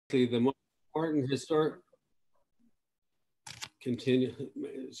the most important historic, continue,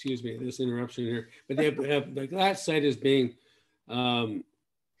 excuse me, this interruption here, but that site is being,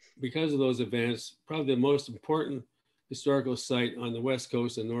 because of those events, probably the most important historical site on the West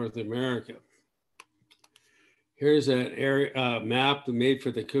Coast of North America. Here's an area map made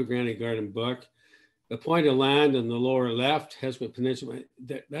for the Cougar Garden book. The point of land in the lower left, Hesperit Peninsula,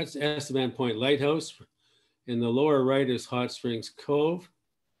 that's Estevan Point Lighthouse. In the lower right is Hot Springs Cove.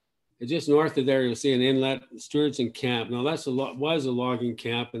 And just north of there, you'll see an inlet, Stewardson Camp. Now that's was a logging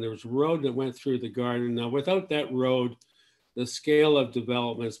camp, and there was a road that went through the garden. Now without that road, the scale of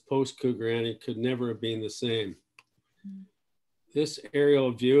developments post-Cougar could never have been the same. This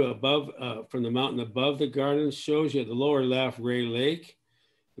aerial view above, from the mountain above the garden shows you at the lower left, Ray Lake.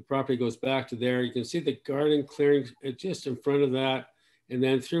 The property goes back to there. You can see the garden clearing just in front of that. And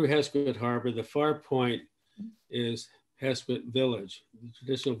then through Hesperit Harbor, the far point is Hesperit Village, the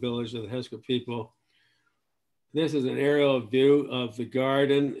traditional village of the Hesperit people. This is an aerial view of the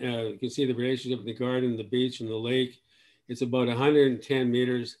garden. You can see the relationship of the garden, the beach, and the lake. It's about 110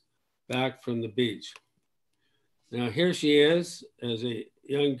 meters back from the beach. Now here she is as a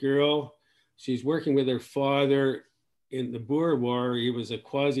young girl. She's working with her father in the Boer War. He was a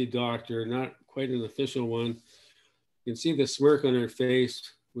quasi-doctor, not quite an official one. You can see the smirk on her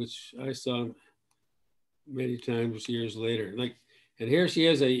face, which I saw many times years later. And here she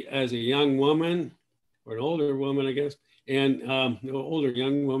is as a young woman, or an older woman, I guess, and older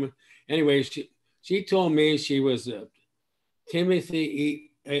young woman. Anyway, she told me she was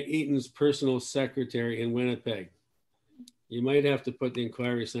Timothy Eaton's personal secretary in Winnipeg. You might have to put the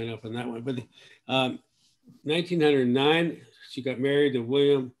inquiry sign up on that one. But 1909, she got married to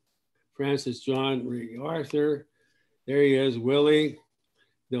William Francis John Ray Arthur. There he is, Willie.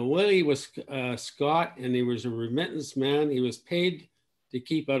 Now, Willie was Scot, and he was a remittance man. He was paid to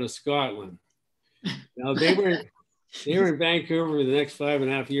keep out of Scotland. Now, they were in Vancouver for the next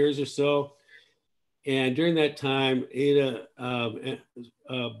 5.5 years or so. And during that time, Ada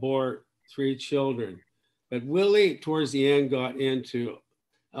bore 3 children. But Willie, towards the end, got into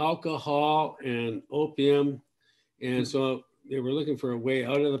alcohol and opium. And so they were looking for a way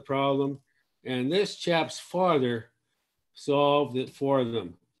out of the problem. And this chap's father solved it for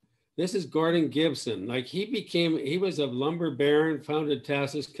them. This is Gordon Gibson. He was a lumber baron, founded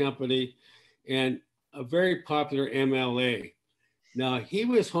Tassis Company, and a very popular MLA. Now, he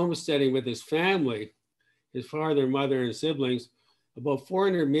was homesteading with his family, his father, mother, and siblings, about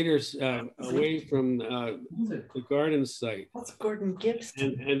 400 meters away from the garden site. That's Gordon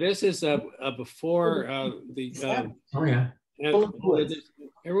Gibson. And this is before the... oh, yeah.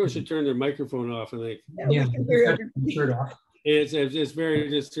 Everyone should turn their microphone off, I think. Yeah, we can hear it. It's very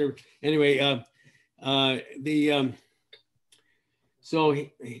disturbing. Anyway,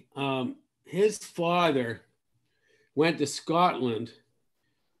 his father went to Scotland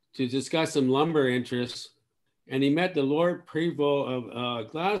to discuss some lumber interests, and he met the Lord Prevost of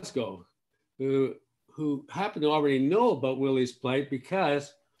Glasgow, who happened to already know about Willie's plight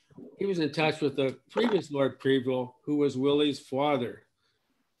because he was in touch with the previous Lord Prevost, who was Willie's father.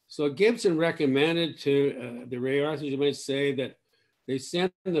 So Gibson recommended to the Ray Arthurs, you might say, that they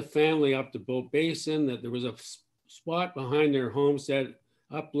sent the family up to Boat Basin, that there was a spot behind their homestead,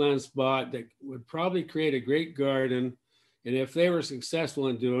 upland spot that would probably create a great garden. And if they were successful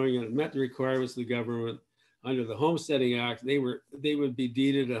in doing it, met the requirements of the government under the Homesteading Act, they would be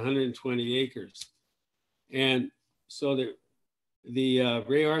deeded 120 acres. And so the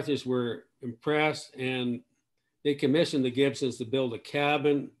Ray Arthurs were impressed, and they commissioned the Gibsons to build a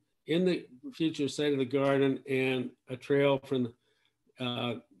cabin in the future site of the garden and a trail from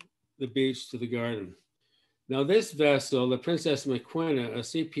the beach to the garden. Now this vessel, the Princess McQuina, a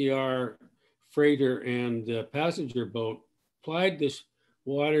CPR freighter and passenger boat, plied the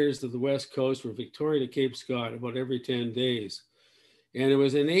waters of the West Coast from Victoria to Cape Scott about every 10 days. And it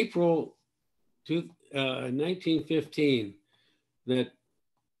was in April 1915 that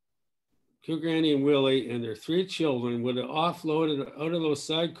Cougar and Willie and their 3 children would have offloaded out of those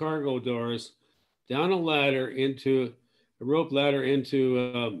side cargo doors down a rope ladder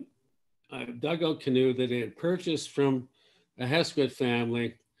into a dugout canoe that they had purchased from a Hesperit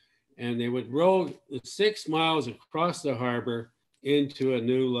family, and they would row 6 miles across the harbor into a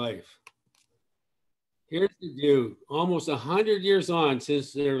new life. Here's the view, almost 100 years on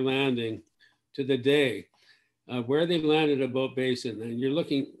since their landing to the day, where they landed at Boat Basin. And you're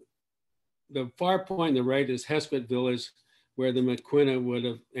looking, the far point on the right is Hesperit Village, where the McQuina would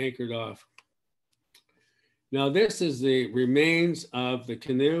have anchored off. Now this is the remains of the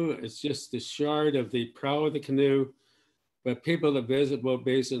canoe. It's just the shard of the prow of the canoe. but people that visit Boat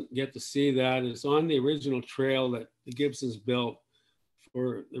Basin get to see that. It's on the original trail that the Gibsons built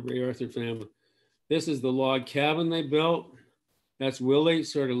for the Ray Arthur family. This is the log cabin they built. That's Willie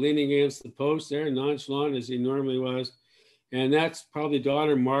sort of leaning against the post there, nonchalant as he normally was. And that's probably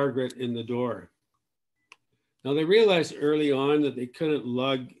daughter Margaret in the door. Now they realized early on that they couldn't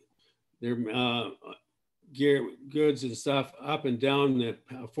lug their gear, goods and stuff up and down the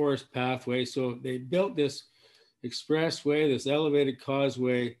forest pathway. So they built this expressway, this elevated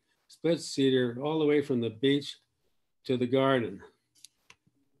causeway, split cedar, all the way from the beach to the garden.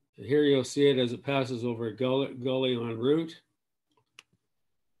 And here you'll see it as it passes over a gully en route.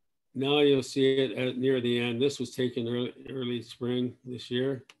 Now you'll see it near the end. This was taken early spring this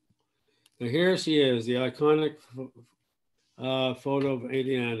year. Now here she is, the iconic photo of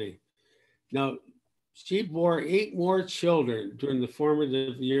Auntie Annie. Now, she bore 8 more children during the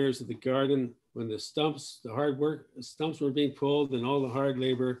formative years of the garden when the stumps were being pulled and all the hard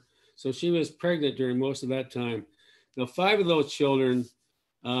labor. So she was pregnant during most of that time. Now, 5 of those children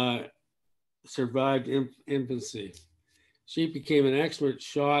survived infancy. She became an expert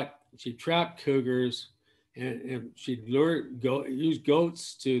shot. She trapped cougars and she'd use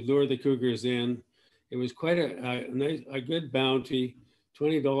goats to lure the cougars in. It was quite a good bounty,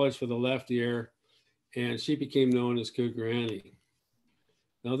 $20 for the left ear, and she became known as Cougar Annie.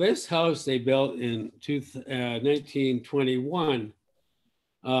 Now this house they built in 1921.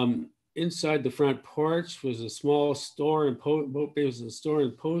 Inside the front porch was a small store and Boat Basin store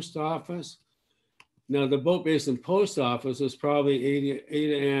and post office. Now the Boat Basin post office was probably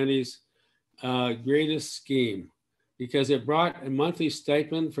Ada Annie's greatest scheme because it brought a monthly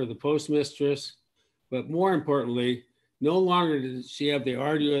stipend for the postmistress, but more importantly, no longer did she have the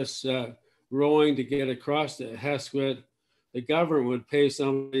arduous rowing to get across the Hesquit. The government would pay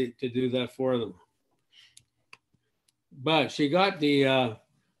somebody to do that for them. But she got the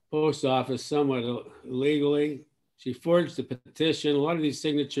post office somewhat illegally. She forged the petition. A lot of these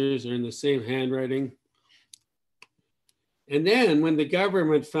signatures are in the same handwriting. And then when the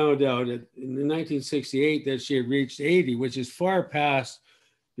government found out in 1968 that she had reached 80, which is far past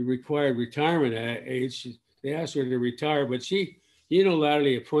the required retirement age, they asked her to retire, but she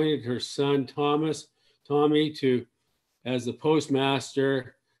unilaterally appointed her son, Tommy, as the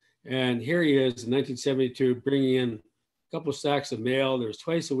postmaster. And here he is in 1972, bringing in a couple of sacks of mail. There was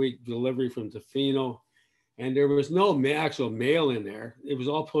twice a week delivery from Tofino, and there was no actual mail in there. It was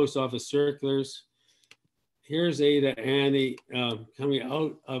all post office circulars. Here's Ada Annie coming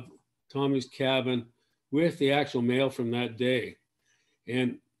out of Tommy's cabin with the actual mail from that day.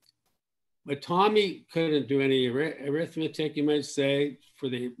 But Tommy couldn't do any arithmetic, you might say, for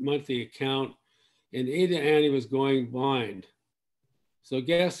the monthly account. And Ada Annie was going blind. So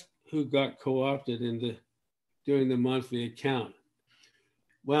guess who got co-opted into doing the monthly account?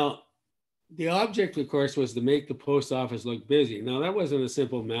 Well, the object, of course, was to make the post office look busy. Now, that wasn't a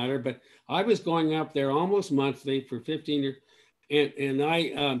simple matter, but I was going up there almost monthly for 15 years. And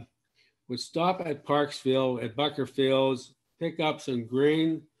I would stop at Parksville, at Buckerfields, pick up some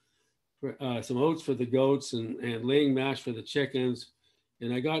grain, some oats for the goats and laying mash for the chickens.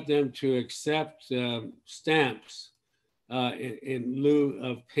 And I got them to accept stamps in lieu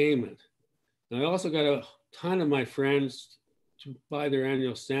of payment. And I also got a ton of my friends to buy their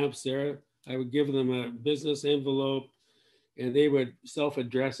annual stamps there. I would give them a business envelope and they would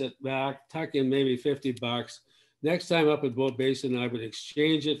self-address it back, tuck in maybe $50. Next time up at Boat Basin, I would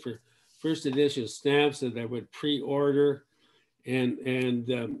exchange it for first edition stamps that I would pre-order. And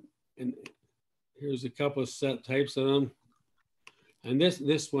here's a couple of set types of them. And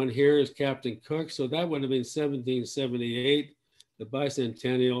this one here is Captain Cook. So that would have been 1778, the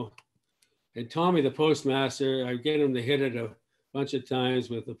bicentennial. And Tommy, the postmaster, I get him to hit it a bunch of times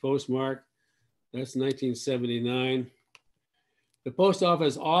with the postmark. That's 1979. The post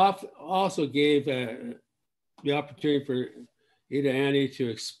office also gave the opportunity for Ada Annie to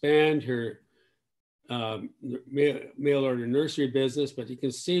expand her mail order nursery business, but you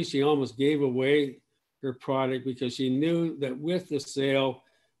can see she almost gave away her product because she knew that with the sale,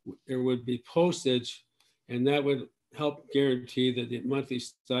 there would be postage and that would help guarantee that the monthly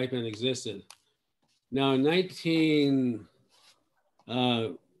stipend existed. Now in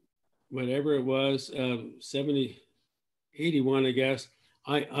whatever it was, 81, I guess,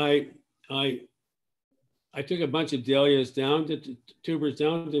 I took a bunch of dahlias down to tubers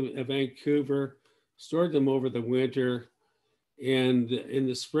down to Vancouver, stored them over the winter, and in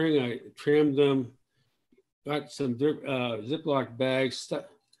the spring I trimmed them, got some Ziploc bags,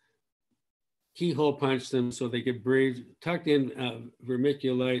 keyhole punched them so they could breathe, tucked in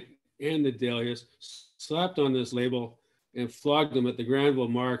vermiculite and the dahlias, slapped on this label, and flogged him at the Granville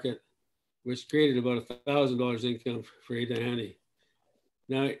market, which created about $1,000 income for Ada Annie.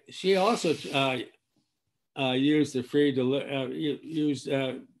 Now, she also used the free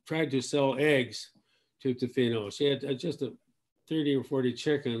tried to sell eggs to Tofino. She had just 30 or 40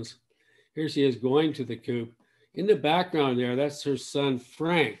 chickens. Here she is going to the coop. In the background there, that's her son,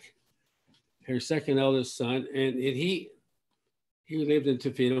 Frank, her second eldest son. And he lived in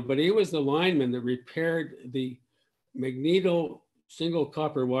Tofino, but he was the lineman that repaired the magneto single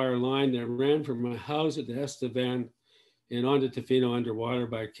copper wire line that ran from a house at the Estevan and onto Tofino underwater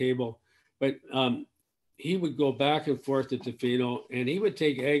by cable. But he would go back and forth to Tofino, and he would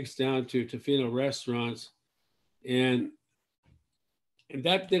take eggs down to Tofino restaurants. And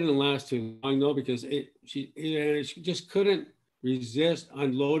that didn't last too long, though, because she just couldn't resist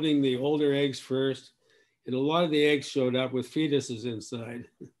unloading the older eggs first. And a lot of the eggs showed up with fetuses inside.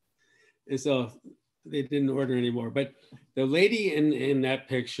 And so they didn't order anymore. But the lady in that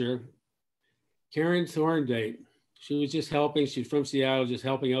picture, Karen Thorndike, she was just helping. She's from Seattle, just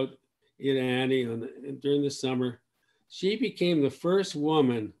helping out Ada Annie during the summer. She became the first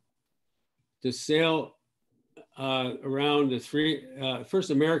woman to sail around the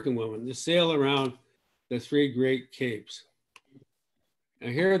first American woman to sail around the 3 Great Capes. Now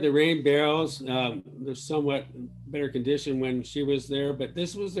here are the rain barrels. They're somewhat better condition when she was there, but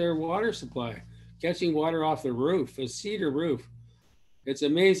this was their water supply, catching water off the roof, a cedar roof. It's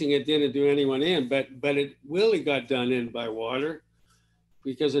amazing it didn't do anyone in, but it really got done in by water,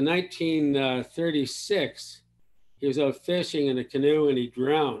 because in 1936, he was out fishing in a canoe and he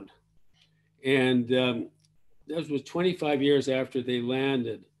drowned. And that was 25 years after they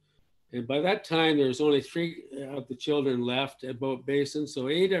landed. And by that time, there was only 3 of the children left at Boat Basin. So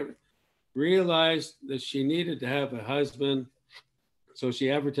Ada realized that she needed to have a husband. So she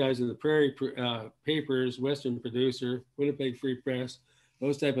advertised in the Prairie papers, Western Producer, Winnipeg Free Press,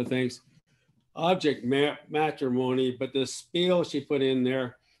 those type of things. Object matrimony, but the spiel she put in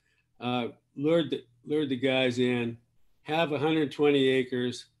there lured the guys in. Have 120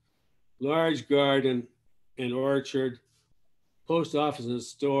 acres, large garden and orchard, post office and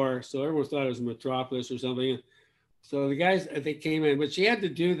store. So everyone thought it was a metropolis or something. So the guys, they came in, but she had to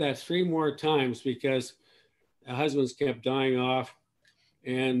do that 3 more times because the husbands kept dying off.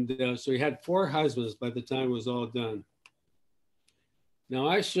 And so he had 4 husbands by the time it was all done. Now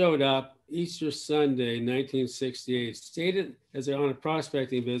I showed up Easter Sunday, 1968, stayed on a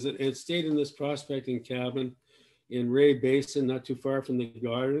prospecting visit, and stayed in this prospecting cabin in Ray Basin, not too far from the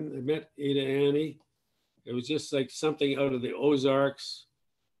garden. I met Ada Annie. It was just like something out of the Ozarks.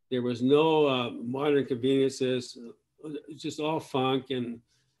 There was no modern conveniences, just all funk and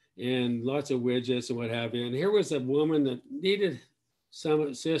lots of widgets and what have you. And here was a woman that needed some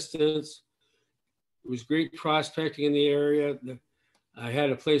assistance. It was great prospecting in the area. I had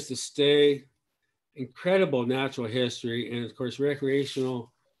a place to stay, incredible natural history, and of course,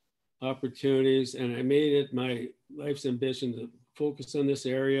 recreational opportunities. And I made it my life's ambition to focus on this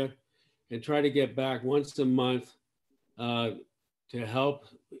area and try to get back once a month to help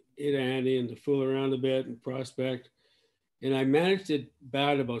Ada Annie and to fool around a bit and prospect. And I managed to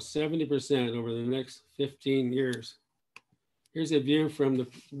bat about 70% over the next 15 years. Here's a view from the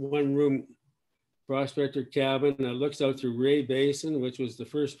 1-room prospector cabin that looks out through Ray Basin, which was the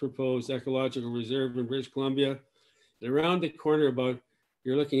first proposed ecological reserve in British Columbia. And around the corner,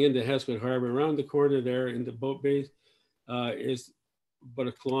 you're looking into Heswood Harbor, around the corner there in the boat base is about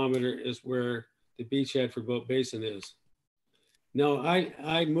 1 kilometer is where the beachhead for Boat Basin is. Now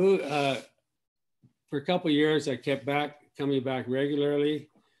I moved, for a couple of years, I kept coming back regularly.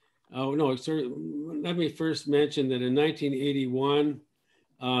 Oh no, sorry, let me first mention that in 1981,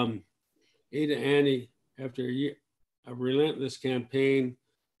 Ada Annie, after a relentless campaign,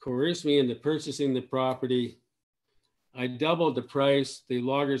 coerced me into purchasing the property. I doubled the price the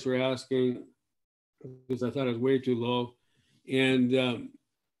loggers were asking because I thought it was way too low. And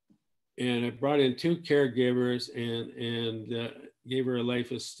I brought in 2 caregivers and gave her a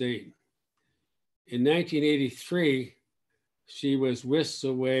life estate. In 1983, she was whisked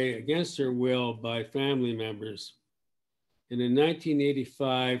away against her will by family members. And in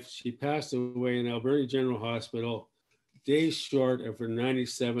 1985, she passed away in Alberta General Hospital, days short of her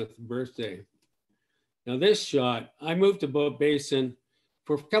 97th birthday. Now this shot, I moved to Boat Basin.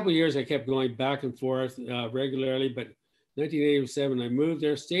 For a couple of years, I kept going back and forth regularly, but 1987, I moved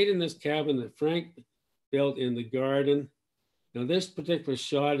there, stayed in this cabin that Frank built in the garden. Now this particular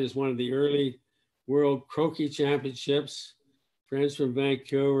shot is one of the early World Croquet Championships. Friends from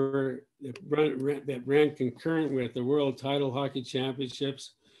Vancouver that ran concurrent with the World Title Hockey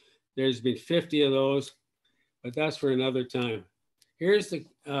Championships. There's been 50 of those. but that's for another time. Here's the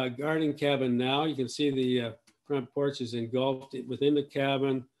garden cabin now. You can see the front porch is engulfed within the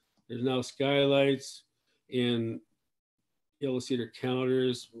cabin. There's now skylights and yellow cedar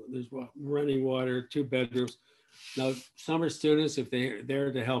counters. There's running water, 2 bedrooms. Now, summer students, if they're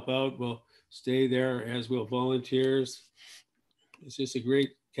there to help out, will stay there, as will volunteers. It's just a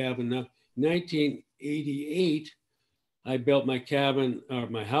great cabin. Now, 1988, I built my cabin, or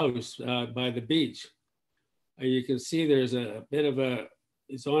my house, by the beach. You can see there's a bit of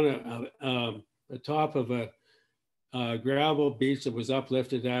it's on the top of a gravel beach that was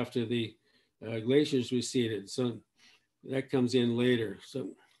uplifted after the glaciers receded. So that comes in later. So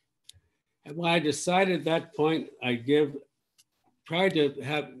when I decided at that point, tried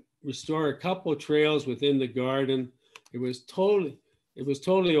to restore a couple of trails within the garden. It was totally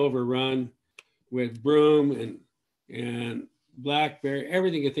overrun with broom and blackberry,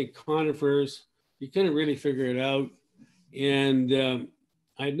 everything. I think conifers. You couldn't really figure it out. And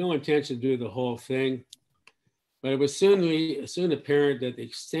I had no intention to do the whole thing, but it was soon apparent that the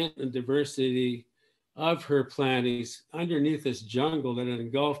extent and diversity of her plantings underneath this jungle that had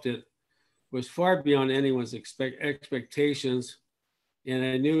engulfed it was far beyond anyone's expectations. And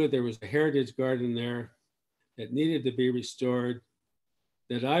I knew that there was a heritage garden there that needed to be restored,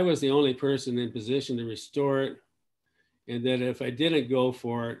 that I was the only person in position to restore it, and that if I didn't go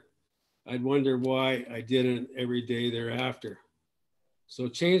for it, I'd wonder why I didn't every day thereafter. So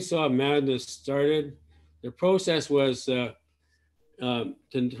Chainsaw Madness started. The process was to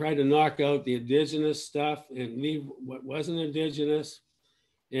try to knock out the indigenous stuff and leave what wasn't indigenous,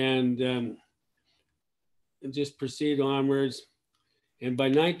 and just proceed onwards. And by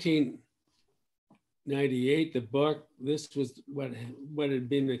 1998, the book, this was what had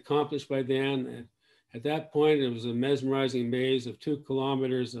been accomplished by then. At that point, it was a mesmerizing maze of 2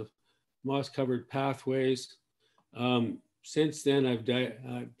 kilometers of moss-covered pathways. Since then, I've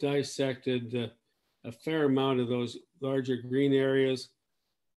dissected a fair amount of those larger green areas.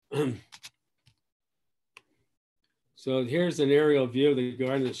 So here's an aerial view of the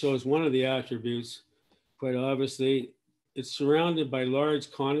garden that shows one of the attributes. Quite obviously, it's surrounded by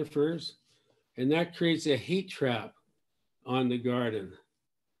large conifers, and that creates a heat trap on the garden.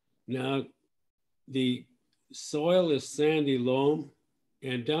 Now, the soil is sandy loam,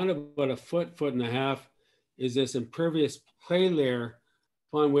 and down about a foot and a half is this impervious clay layer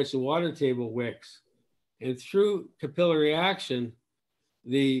upon which the water table wicks. And through capillary action,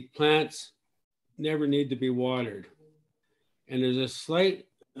 the plants never need to be watered. And there's a slight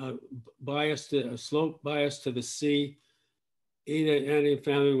slope bias to the sea. Any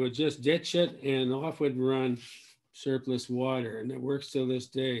family would just ditch it and off would run surplus water, and it works till this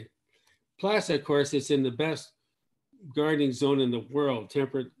day. Plus, of course, it's in the best gardening zone in the world,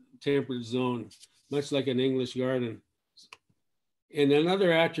 temperate zone, much like an English garden. And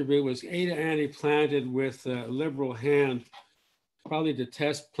another attribute was Ada Annie planted with a liberal hand, probably to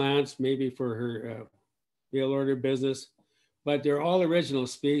test plants, maybe for her mail order business. But they're all original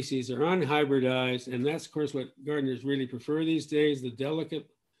species, they're unhybridized, and that's, of course, what gardeners really prefer these days, the delicate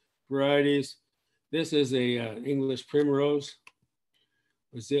varieties. This is a English primrose.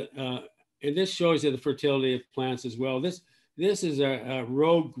 And this shows you the fertility of plants as well. This is a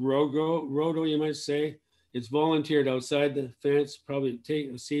rogue rhodo, you might say. It's volunteered outside the fence, probably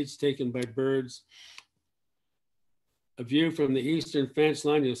seeds taken by birds. A view from the eastern fence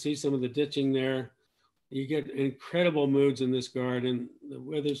line, you'll see some of the ditching there. You get incredible moods in this garden. The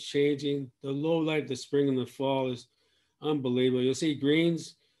weather's changing. The low light, the spring and the fall is unbelievable. You'll see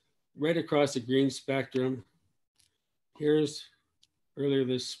greens right across the green spectrum. Here's earlier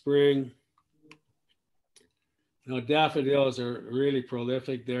this spring. Now, daffodils are really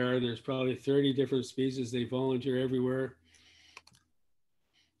prolific there. There's probably 30 different species. They volunteer everywhere.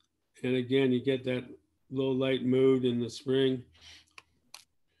 And again, you get that low light mood in the spring.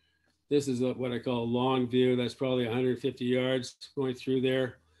 This is what I call a long view. That's probably 150 yards going through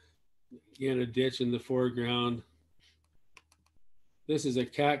there. Again, a ditch in the foreground. This is a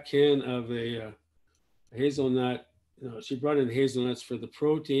catkin of a hazelnut. She brought in hazelnuts for the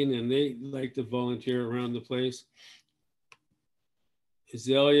protein, and they like to volunteer around the place.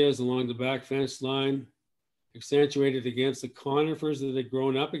 Azaleas along the back fence line, accentuated against the conifers that had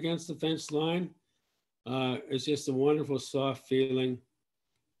grown up against the fence line. It's just a wonderful, soft feeling.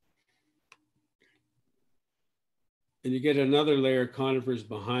 And you get another layer of conifers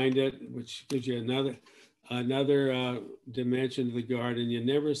behind it, which gives you another dimension of the garden. You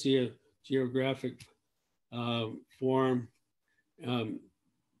never see a geographic form.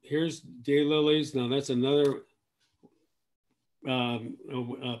 Here's daylilies. Now that's another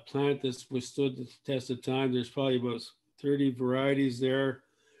a plant that's withstood the test of time. There's probably about 30 varieties there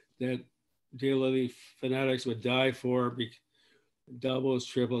that daily fanatics would die for, doubles,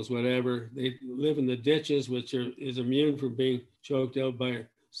 triples, whatever. They live in the ditches, which is immune from being choked out by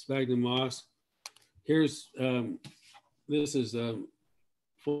sphagnum moss. Here's, this is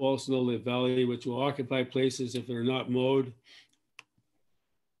false lily valley, which will occupy places if they're not mowed.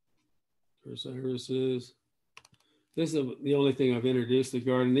 Here's irises. This is the only thing I've introduced to the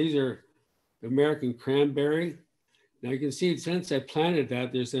garden. These are American cranberry. Now you can see since I planted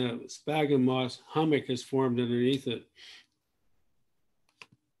that, there's a sphagnum moss hummock has formed underneath it.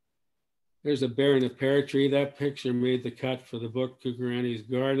 There's a bear and a pear tree. That picture made the cut for the book, Cougar Annie's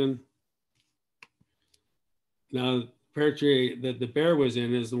Garden. Now, the pear tree that the bear was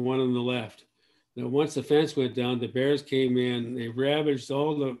in is the one on the left. Now, once the fence went down, the bears came in, they ravaged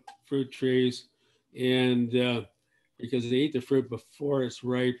all the fruit trees, and because they eat the fruit before it's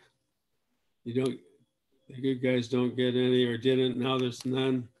ripe, the good guys don't get any or didn't. Now there's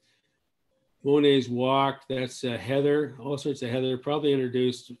none. Monet's Walk, that's heather, all sorts of heather, probably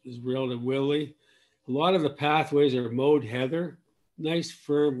introduced is relative willy. A lot of the pathways are mowed heather, nice,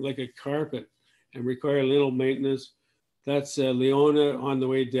 firm, like a carpet, and require little maintenance. That's Leona on the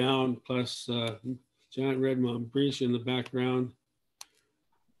way down, plus giant red montbretian in the background.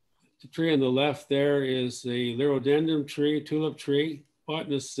 The tree on the left there is a liriodendron tree, tulip tree.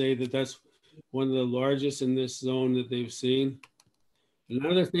 Botanists say that that's one of the largest in this zone that they've seen.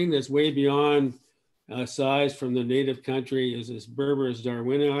 Another thing that's way beyond size from the native country is this Berberis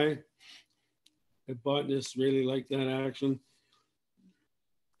darwinii. The botanists really like that action.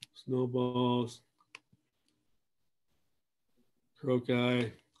 Snowballs,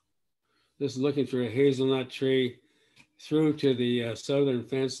 croci. This is looking for a hazelnut tree through to the southern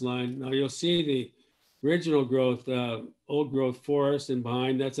fence line. Now you'll see the original growth, old growth forest and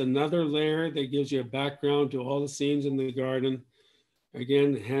behind. That's another layer that gives you a background to all the scenes in the garden.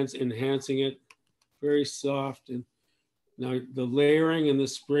 Again, enhancing it, very soft. And now the layering in the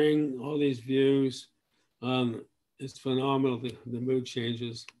spring, all these views, it's phenomenal, the mood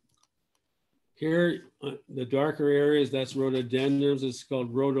changes. Here, the darker areas, that's rhododendrons. It's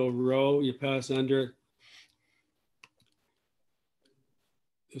called rhodo row. You pass under it.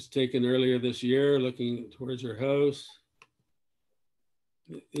 It was taken earlier this year, looking towards your house.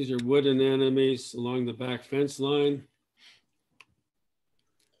 These are wood anemones along the back fence line.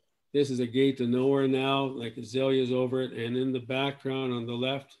 This is a gate to nowhere now, like azaleas over it. And in the background on the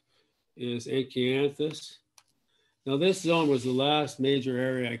left is Enchanthus. Now this zone was the last major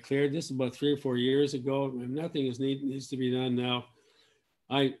area I cleared. This is about 3 or 4 years ago. And nothing needs to be done now.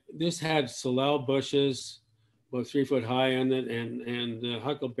 This had salal bushes, about 3 foot high on it, and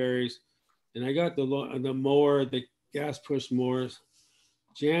huckleberries. And I got the mower, the gas push mowers,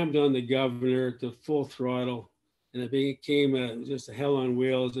 jammed on the governor to full throttle. And it became just a hell on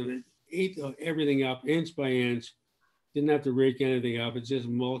wheels, and it ate everything up inch by inch. Didn't have to rake anything up, it just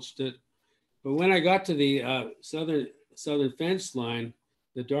mulched it. But when I got to the southern fence line,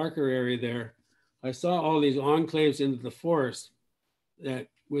 the darker area there, I saw all these enclaves into the forest that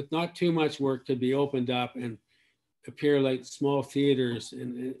with not too much work could be opened up and appear like small theaters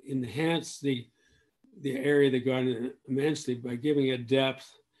and enhance the area of the garden immensely by giving it depth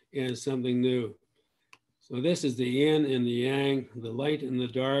and something new. So this is the yin and the yang, the light and the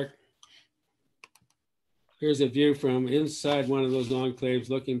dark. Here's a view from inside one of those enclaves,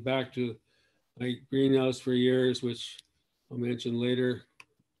 looking back to my greenhouse for years, which I'll mention later.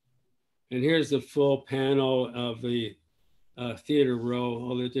 And here's the full panel of the theater row,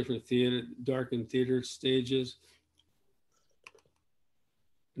 all the different darkened theater stages.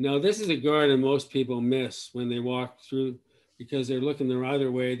 Now this is a garden most people miss when they walk through because they're looking the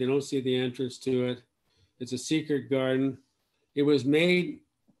other way. They don't see the entrance to it. It's a secret garden. It was made,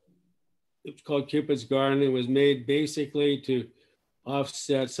 it's called Cupid's Garden. It was made basically to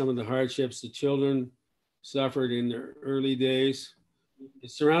offset some of the hardships the children suffered in their early days.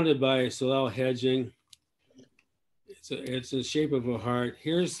 It's surrounded by salal hedging. It's in the shape of a heart.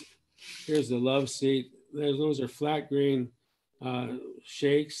 Here's the love seat. Those are flat green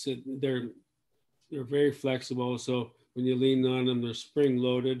shakes. They're very flexible. So when you lean on them, they're spring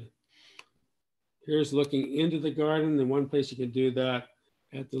loaded. Here's looking into the garden, and one place you can do that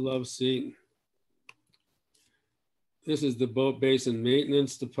at the love seat. This is the boat basin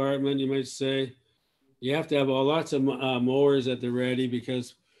maintenance department, you might say. You have to have lots of mowers at the ready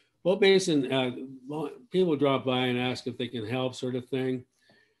because boat basin, people drop by and ask if they can help, sort of thing.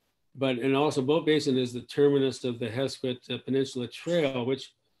 And also boat basin is the terminus of the Hesquit Peninsula Trail,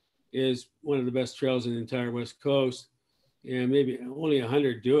 which is one of the best trails in the entire West Coast. and maybe only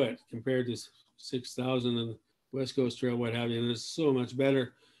 100 do it compared to 6,000 and West Coast Trail, what have you. And it's so much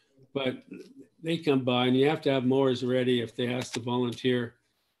better. But they come by, and you have to have mowers ready if they ask to volunteer.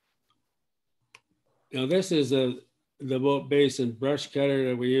 Now this is the Boat Basin brush cutter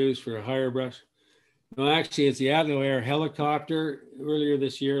that we use for a higher brush. No, actually, it's the Atlo Air helicopter earlier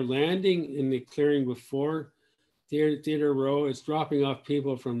this year landing in the clearing before Theater Row. It's dropping off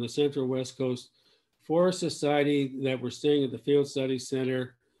people from the Central West Coast Forest Society that were staying at the Field Study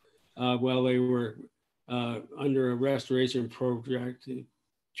Center while they were under a restoration project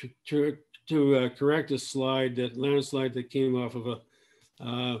to correct a slide, that landslide that came off of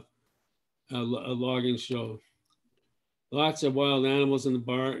a logging show. Lots of wild animals in the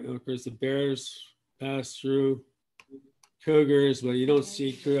barn. Of course, the bears pass through. Cougars, but you don't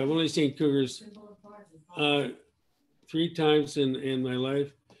see cougars. I've only seen cougars 3 times in my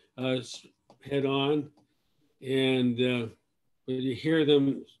life, head on. And but you hear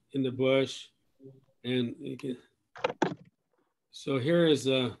them in the bush. And you can, so here is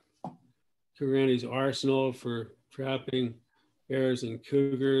Cougar arsenal for trapping bears and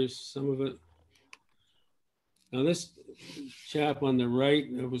cougars, some of it. Now this chap on the right,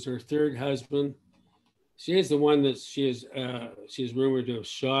 it was her 3rd husband. She is the one that she is rumored to have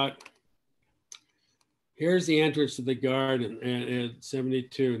shot. Here's the entrance to the garden at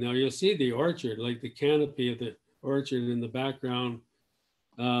 72. Now you'll see the orchard, like the canopy of the orchard in the background.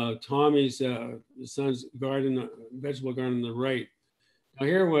 Tommy's son's garden, vegetable garden on the right. Now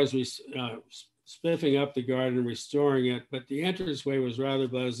here was spiffing up the garden and restoring it, but the entranceway was rather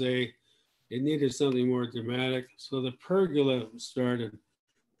blasé. It needed something more dramatic. So the pergola started.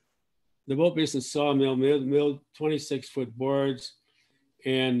 The Boat Basin sawmill milled 26-foot boards,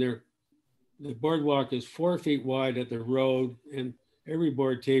 and the boardwalk is 4 feet wide at the road, and every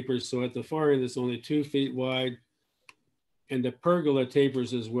board tapers. So at the far end, it's only 2 feet wide. And the pergola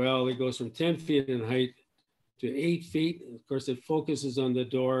tapers as well. It goes from 10 feet in height to 8 feet. Of course, it focuses on the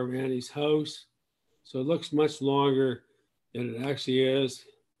door of Annie's house. So it looks much longer than it actually is.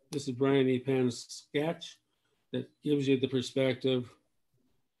 This is Brian E. Penn's sketch that gives you the perspective.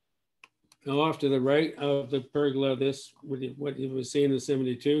 Now off to the right of the pergola, this, what you was seeing in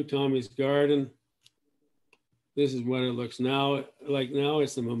 72, Tommy's garden. This is what it looks now. Like now,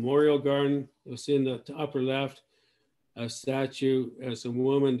 it's the memorial garden. You'll see in the upper left, a statue as a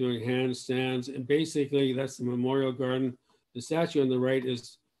woman doing handstands. And basically that's the memorial garden. The statue on the right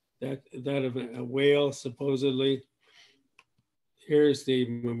is that of a whale, supposedly. Here's the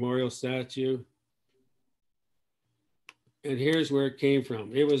memorial statue. And here's where it came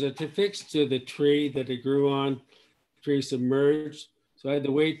from. It was affixed to the tree that it grew on. The tree submerged. So I had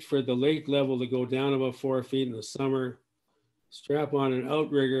to wait for the lake level to go down about 4 feet in the summer, strap on an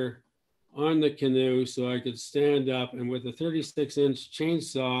outrigger on the canoe so I could stand up, and with a 36-inch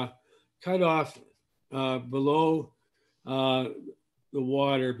chainsaw, cut off below the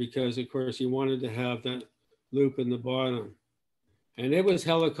water, because of course you wanted to have that loop in the bottom. And it was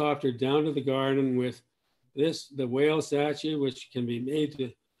helicoptered down to the garden with the whale statue, which can be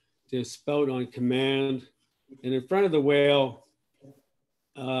made to spout on command. And in front of the whale,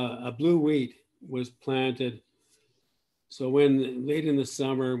 a blue wheat was planted. So when late in the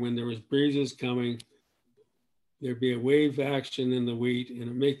summer, when there was breezes coming, there'd be a wave action in the wheat, and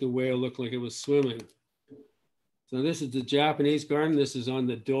it'd make the whale look like it was swimming. So this is the Japanese garden. This is on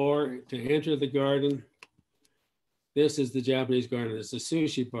the door to enter the garden. This is the Japanese garden. It's a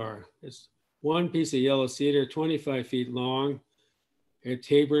sushi bar. It's one piece of yellow cedar, 25 feet long. It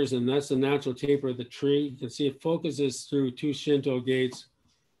tapers, and that's the natural taper of the tree. You can see it focuses through 2 Shinto gates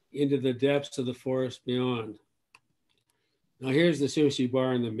into the depths of the forest beyond. Now here's the sushi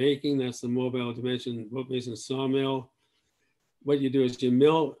bar in the making. That's the Mobile Dimension Boat Basin sawmill. What you do is you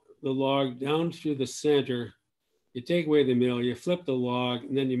mill the log down through the center. You take away the mill, you flip the log,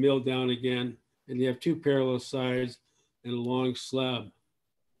 and then you mill down again, and you have 2 parallel sides and a long slab.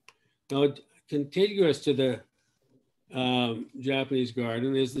 Now, contiguous to the Japanese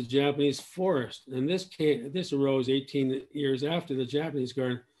garden is the Japanese forest. And this arose 18 years after the Japanese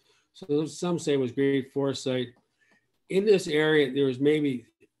garden. So some say it was great foresight. In this area, there was maybe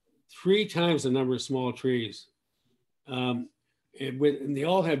 3 times the number of small trees. And they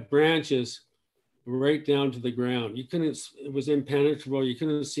all had branches right down to the ground. It was impenetrable. You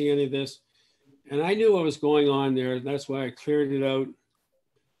couldn't see any of this. And I knew what was going on there. That's why I cleared it out.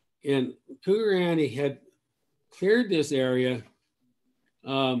 And Cougar Annie had cleared this area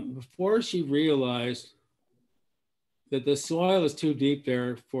before she realized that the soil is too deep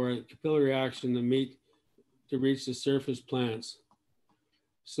there for a capillary action to reach the surface plants.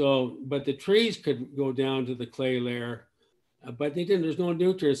 So, but the trees could go down to the clay layer. but they didn't. There's no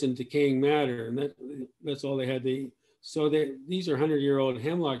nutrients in decaying matter, and that's all they had to eat. So these are 100-year-old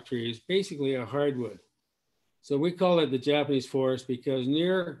hemlock trees, basically a hardwood. So we call it the Japanese forest because in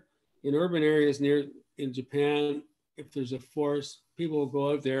urban areas in Japan, if there's a forest, people will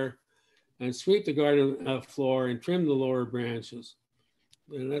go out there and sweep the garden floor and trim the lower branches.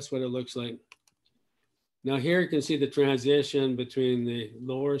 And that's what it looks like. Now here you can see the transition between the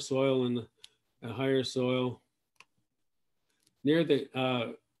lower soil and the higher soil. Near the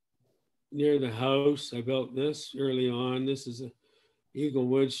house, I built this early on. This is a Eagle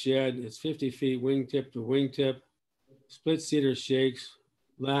wood shed. It's 50 feet wingtip to wingtip, split cedar shakes,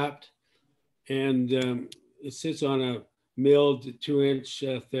 lapped, and it sits on a milled 2-inch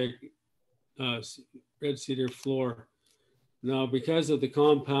thick red cedar floor. Now, because of the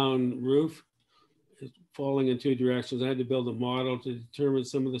compound roof falling in 2 directions, I had to build a model to determine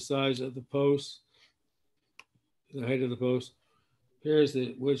some of the size of the posts, the height of the post. Here's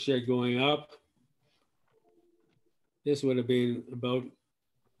the woodshed going up. This would have been about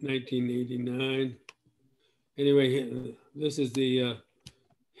 1989. Anyway, this is the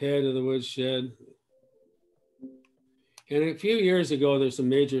head of the woodshed. And a few years ago, there's some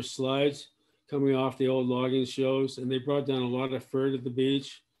major slides coming off the old logging shows, and they brought down a lot of fur to the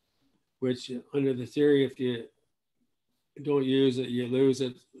beach, which under the theory, if you don't use it, you lose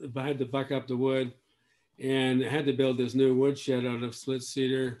it. I had to buck up the wood and I had to build this new woodshed out of split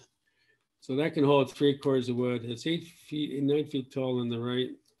cedar. So that can hold 3 cords of wood. It's 9 feet tall on the right.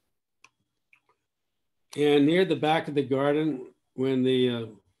 And near the back of the garden, when the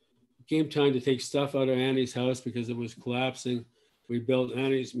came time to take stuff out of Annie's house because it was collapsing, we built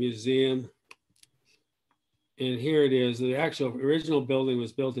Annie's museum. And here it is. The actual original building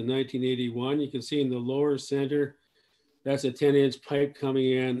was built in 1981. You can see in the lower center, that's a 10-inch pipe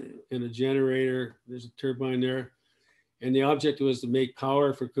coming in and a generator. There's a turbine there. And the object was to make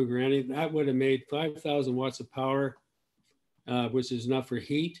power for Cougar Annie. That would have made 5,000 watts of power, which is enough for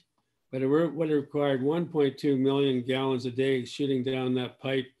heat. But it would have required 1.2 million gallons a day shooting down that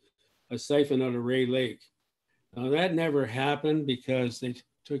pipe, a siphon out of Ray Lake. Now that never happened because they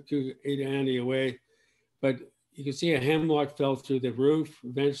took Cougar Annie away. But you can see a hemlock fell through the roof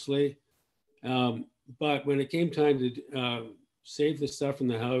eventually. But when it came time to save the stuff from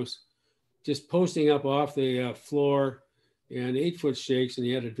the house, just posting up off the floor and 8-foot shakes, and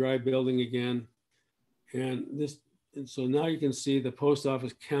you had a dry building again. And so now you can see the post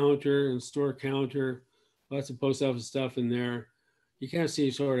office counter and store counter, lots of post office stuff in there. You can't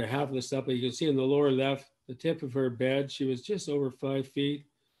see sort of half of the stuff, but you can see in the lower left, the tip of her bed. She was just over 5 feet.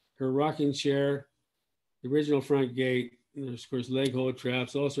 Her rocking chair, the original front gate, and there's of course leg hold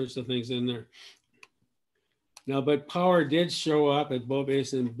traps, all sorts of things in there. Now, but power did show up at Bow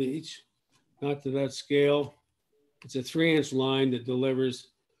Basin Beach, not to that scale. It's a 3-inch line that delivers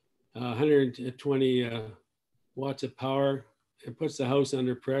 120 watts of power and puts the house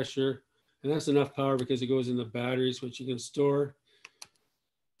under pressure. And that's enough power because it goes in the batteries, which you can store.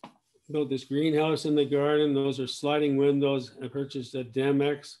 Built this greenhouse in the garden. Those are sliding windows. I purchased at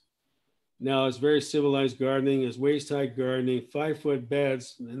Demex. Now it's very civilized gardening. It's waist-high gardening, 5-foot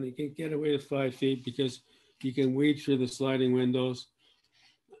beds, and they can get away to 5 feet because you can weed through the sliding windows.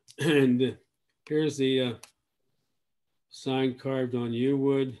 And here's the sign carved on yew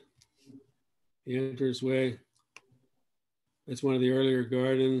wood, the entranceway. That's one of the earlier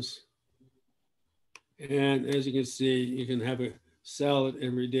gardens. And as you can see, you can have a salad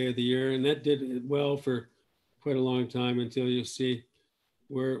every day of the year. And that did well for quite a long time until you see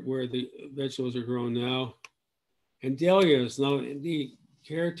where the vegetables are grown now. And dahlias, now the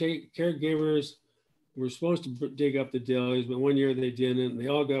caregivers were supposed to dig up the dahlias, but one year they didn't. They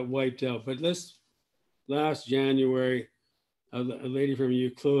all got wiped out. But last January, a lady from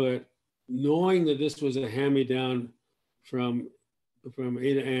Euclid, knowing that this was a hand-me-down from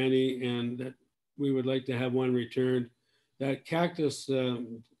Ada Annie and that we would like to have one returned, that cactus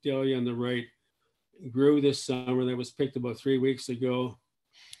dahlia on the right grew this summer. That was picked about 3 weeks ago.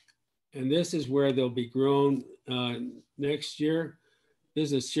 And this is where they'll be grown next year.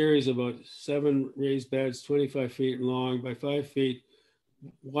 This is a series of about 7 raised beds, 25 feet long by 5 feet,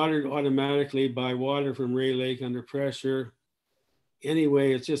 watered automatically by water from Ray Lake under pressure.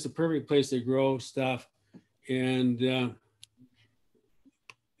 Anyway, it's just a perfect place to grow stuff. And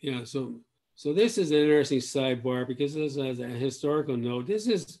yeah, so this is an interesting sidebar because this has a historical note. This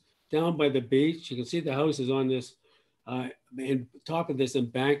is down by the beach. You can see the house is on this, on top of this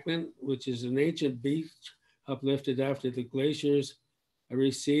embankment, which is an ancient beach uplifted after the glaciers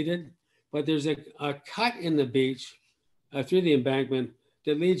receded. But there's a cut in the beach through the embankment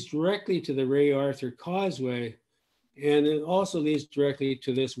that leads directly to the Ray Arthur Causeway, And it also leads directly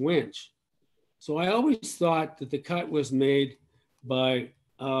to this winch. So I always thought that the cut was made by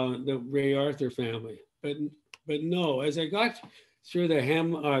the Ray Arthur family, but no. As I got through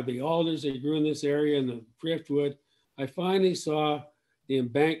the alders that grew in this area and the driftwood, I finally saw the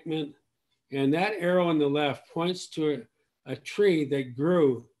embankment, and that arrow on the left points to a tree that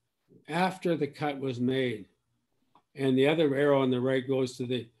grew after the cut was made, and the other arrow on the right goes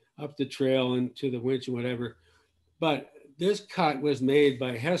to up the trail and to the winch and whatever. But this cut was made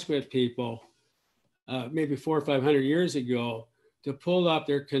by Hesquet people maybe 400 or 500 years ago to pull up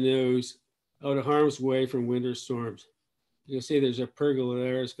their canoes out of harm's way from winter storms. You can see there's a pergola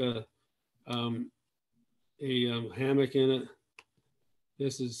there. It's got a hammock in it.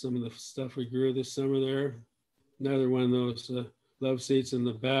 This is some of the stuff we grew this summer there. Another one of those love seats in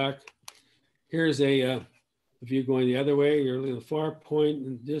the back. Here's a view going the other way. You're looking at the far point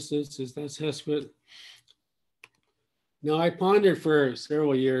in distance. That's Hesquet. Now, I pondered for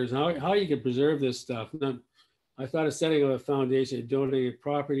several years how you could preserve this stuff. Now, I thought of setting up a foundation, donating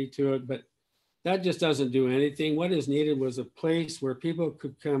property to it, but that just doesn't do anything. What is needed was a place where people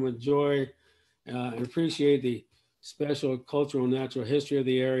could come enjoy and appreciate the special cultural and natural history of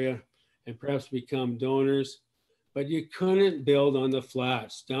the area and perhaps become donors. But you couldn't build on the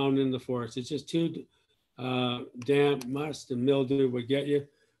flats down in the forest. It's just too damp, must and mildew would get you.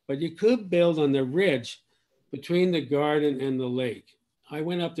 But you could build on the ridge between the garden and the lake. I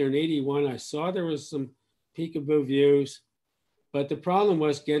went up there in '81. I saw there was some peekaboo views, but the problem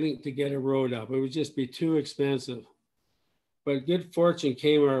was to get a road up. It would just be too expensive. But good fortune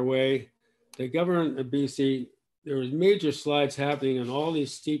came our way. The government of BC, there was major slides happening on all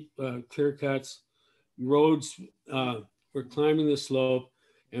these steep clear cuts. Roads were climbing the slope,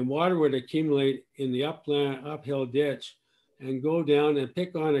 and water would accumulate in the uphill ditch and go down and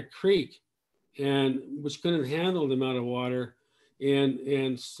pick on a creek, and which couldn't handle the amount of water,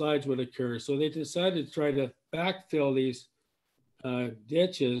 and slides would occur. So they decided to try to backfill these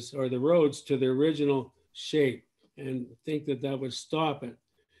ditches or the roads to their original shape and think that that would stop it.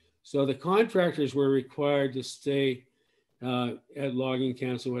 So the contractors were required to stay at logging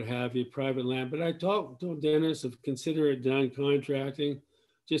camps and what have you, private land. But I told Dennis of consider it done contracting.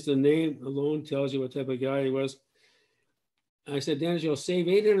 Just the name alone tells you what type of guy he was. I said, Dennis, you'll save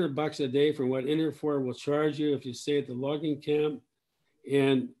 $800 a day from what Interfor will charge you if you stay at the logging camp.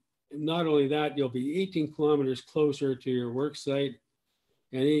 And not only that, you'll be 18 kilometers closer to your work site.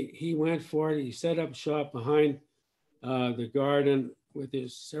 And he went for it. He set up shop behind the garden with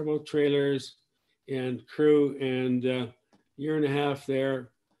his several trailers and crew, and year and a half there.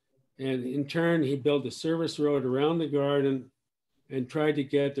 And in turn, he built a service road around the garden and tried to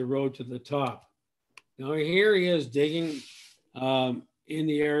get the road to the top. Now here he is digging in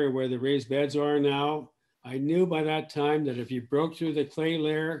the area where the raised beds are now. I knew by that time that if you broke through the clay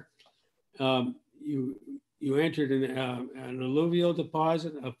layer, you entered an alluvial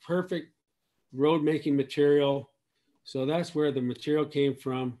deposit, a perfect road making material. So that's where the material came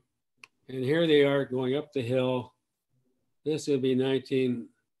from. And here they are going up the hill. This would be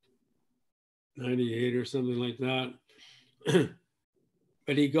 1998 or something like that.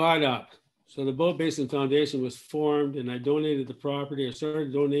 But he got up. So the Boat Basin Foundation was formed, and I donated the property. I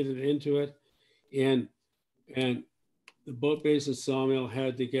started donating into it. And the Boat Basin sawmill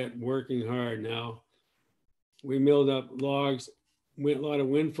had to get working hard now. We milled up logs, a lot of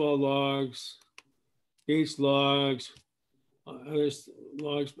windfall logs, beech logs, other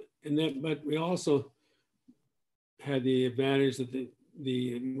logs, but we also had the advantage that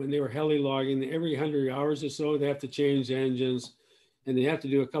when they were heli logging, every 100 hours or so, they have to change engines, and they have to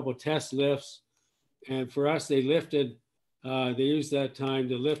do a couple of test lifts. And for us, they used that time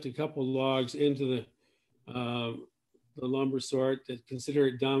to lift a couple of logs into the lumber sort that consider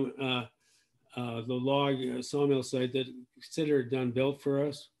it done, the log sawmill site that consider it done built for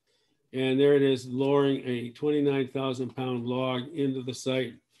us. And there it is, lowering a 29,000 pound log into the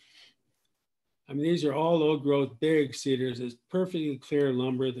site. I mean, these are all old growth, big cedars. It's perfectly clear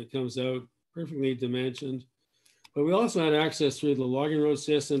lumber that comes out, perfectly dimensioned. But we also had access through the logging road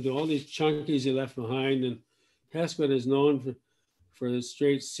system to all these chunkies he left behind. And Hesquet is known for the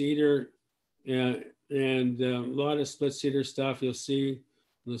straight cedar and a lot of split cedar stuff you'll see.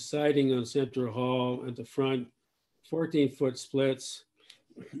 The siding on Central Hall at the front, 14-foot splits.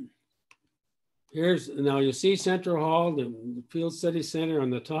 Now you see Central Hall, the Field Study Center on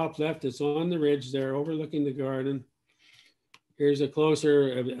the top left. It's on the ridge there overlooking the garden. Here's a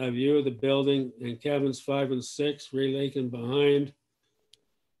closer view of the building and cabins 5 and 6, Ray Lake and behind.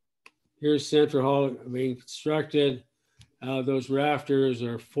 Here's Central Hall being constructed. Those rafters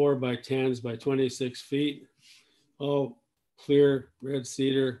are 4 by 10s by 26 feet. all clear red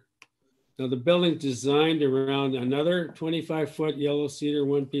cedar. Now the building's designed around another 25-foot yellow cedar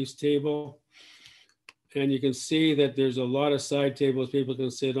one-piece table. And you can see that there's a lot of side tables people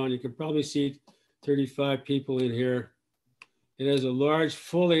can sit on. You can probably seat 35 people in here. It has a large,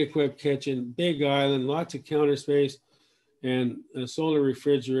 fully equipped kitchen, big island, lots of counter space, and a solar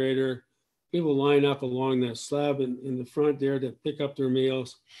refrigerator. People line up along that slab in the front there to pick up their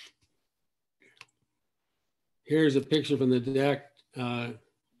meals. Here's a picture from the deck a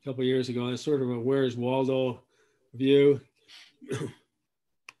couple of years ago. It's sort of a Where's Waldo view.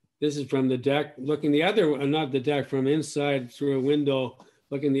 This is from the deck, looking the other, not the deck, from inside through a window,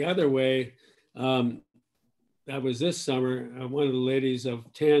 looking the other way. That was this summer. One of the ladies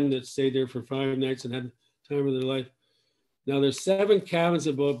of 10 that stayed there for 5 nights and had the time of their life. Now there's 7 cabins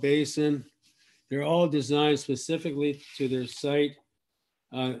at Boat Basin. They're all designed specifically to their site.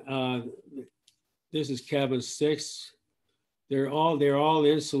 This is cabin 6. They're all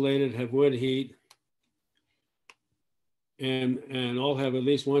insulated, have wood heat, and all have at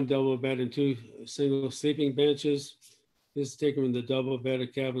least 1 double bed and 2 single sleeping benches. This is taken from the double bed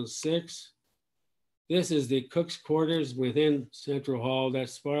of cabin 6. This is the cook's quarters within Central Hall. That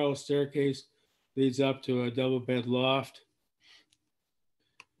spiral staircase leads up to a double bed loft.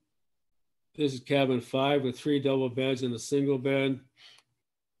 This is cabin 5 with 3 double beds and a single bed.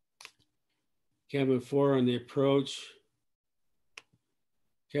 Cabin 4 on the approach.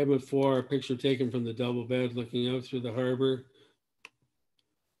 Cabin 4, a picture taken from the double bed looking out through the harbor.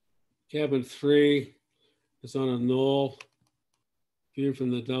 Cabin 3 is on a knoll, view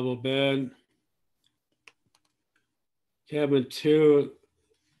from the double bed. Cabin 2,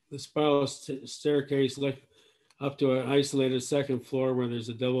 the spiral staircase up to an isolated 2nd floor where there's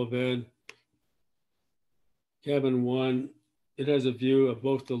a double bed. Cabin 1, it has a view of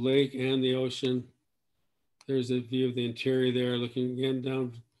both the lake and the ocean. There's a view of the interior there, looking again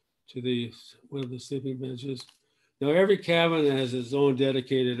down to one of the sleeping benches. Now every cabin has its own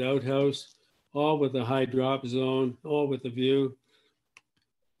dedicated outhouse, all with a high drop zone, all with a view.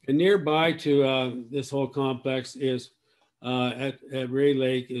 And nearby to this whole complex is at Ray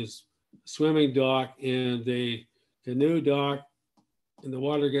Lake is swimming dock and the canoe dock, and the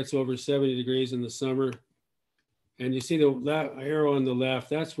water gets over 70 degrees in the summer. And you see the arrow on the left,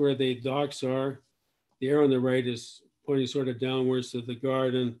 that's where the docks are. The arrow on the right is pointing sort of downwards to the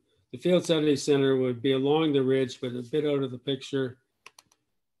garden. The Field Study Center would be along the ridge, but a bit out of the picture.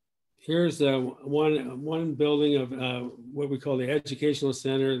 Here's one building of what we call the Educational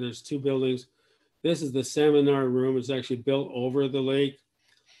Center. There's 2 buildings. This is the seminar room. It's actually built over the lake.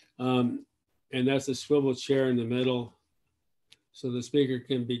 And that's a swivel chair in the middle, so the speaker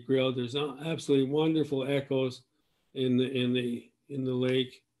can be grilled. There's absolutely wonderful echoes in the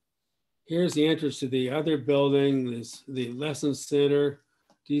lake. Here's the entrance to the other building. This the lesson center.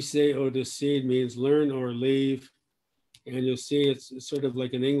 Dise ou decide means learn or leave. And you'll see it's sort of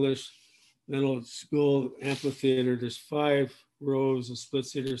like an English middle school amphitheater. There's 5 rows of split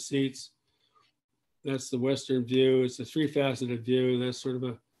seater seats. That's the western view. It's a 3-faceted view. That's sort of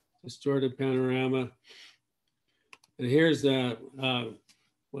a distorted panorama. And here's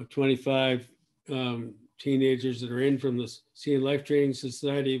 25 teenagers that are in from the Sea and Life Training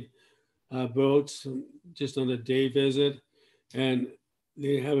Society boats just on a day visit. And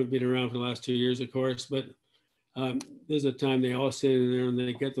they haven't been around for the last 2 years, of course, but there's a time they all sit in there and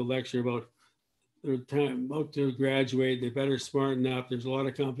they get the lecture about their time about to graduate. They better smarten up. There's a lot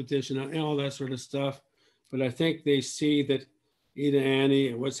of competition and all that sort of stuff. But I think they see that Ida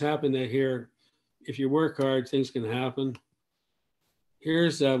Annie, what's happened here, if you work hard, things can happen.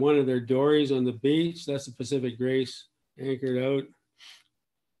 Here's one of their dories on the beach. That's the Pacific Grace anchored out.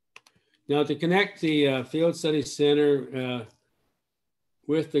 Now to connect the Field Study Center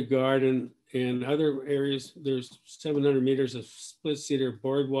with the garden and other areas, there's 700 meters of split cedar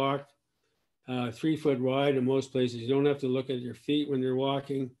boardwalk, 3 foot wide in most places. You don't have to look at your feet when you're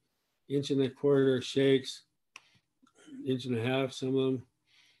walking. 1.25 inch shakes, 1.5 inch, some of them.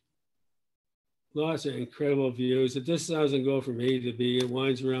 Lots of incredible views. It just doesn't go from A to B. It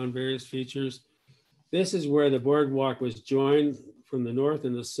winds around various features. This is where the boardwalk was joined from the north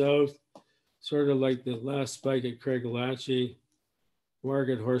and the south, sort of like the last spike at Craigellachie.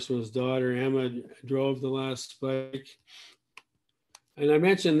 Margaret Horsfield's daughter, Emma, drove the last spike. And I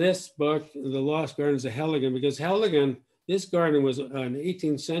mentioned this book, The Lost Gardens of Helligan, because Helligan, this garden was an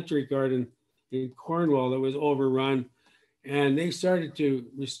 18th century garden in Cornwall that was overrun. And they started to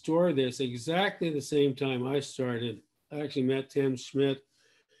restore this exactly the same time I started. I actually met Tim Schmidt.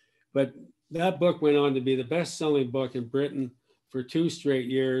 But that book went on to be the best-selling book in Britain for 2 straight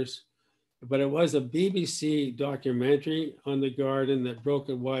years. but it was a BBC documentary on the garden that broke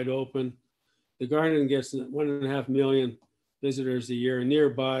it wide open. The garden gets 1.5 million visitors a year.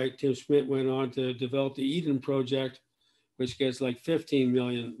 Nearby, Tim Schmidt went on to develop the Eden Project, which gets like 15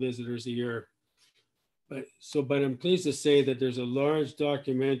 million visitors a year. But I'm pleased to say that there's a large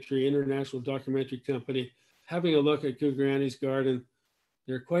international documentary company having a look at Cougar Annie's garden.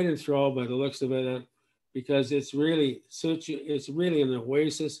 They're quite enthralled by the looks of it because it's really an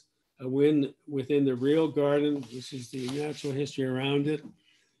oasis, a win within the real garden, which is the natural history around it.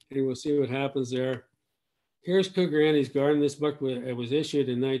 And we'll see what happens there. Here's Cougar Annie's garden. This book was issued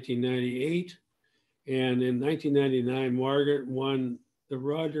in 1998. And in 1999, Margaret won the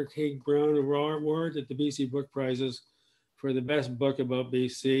Roderick Haig Brown Award at the BC Book Prizes for the best book about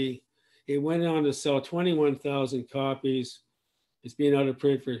BC. It went on to sell 21,000 copies. It's been out of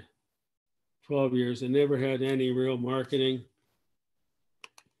print for 12 years and never had any real marketing.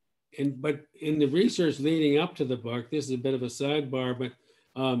 But in the research leading up to the book, this is a bit of a sidebar, but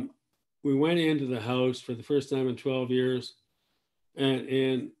we went into the house for the first time in 12 years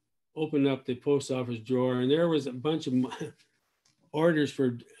and opened up the post office drawer, and there was a bunch of orders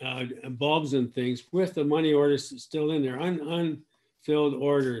for bulbs and things with the money orders still in there, unfilled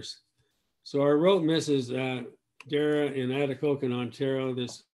orders. So I wrote Mrs. Dara in Atikokan, Ontario,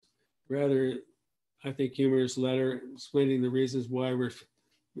 this rather, I think, humorous letter explaining the reasons why we're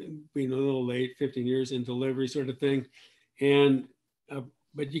being a little late, 15 years in delivery sort of thing. And,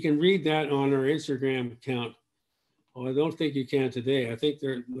 but you can read that on our Instagram account. Oh, I don't think you can today. I think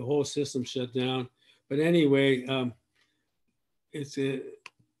the whole system shut down. But anyway, it's an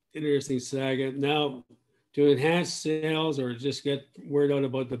interesting saga. Now, to enhance sales or just get word out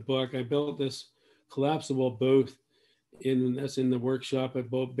about the book, I built this collapsible booth that's in the workshop at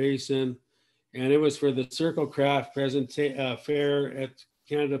Boat Basin. And it was for the Circle Craft fair at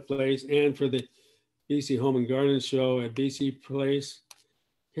Canada Place and for the BC Home and Garden Show at BC Place.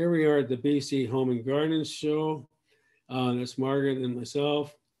 Here we are at the BC Home and Garden Show. That's Margaret and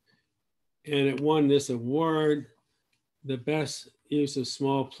myself. And it won this award, the best use of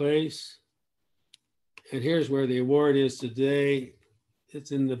small place. And here's where the award is today.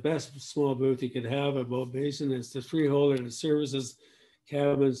 It's in the best small booth you could have at Boat Basin. It's the freeholder that services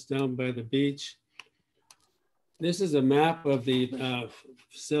cabins down by the beach. This is a map of the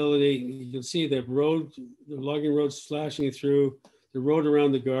facility. You can see the road, the logging roads flashing through, the road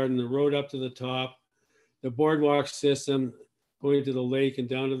around the garden, the road up to the top, the boardwalk system going to the lake and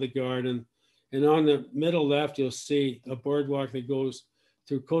down to the garden. And on the middle left, you'll see a boardwalk that goes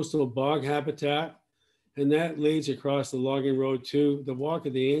through coastal bog habitat. And that leads across the logging road to the Walk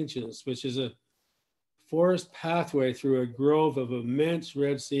of the Ancients, which is a forest pathway through a grove of immense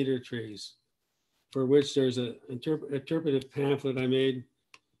red cedar trees, for which there's an interpretive pamphlet I made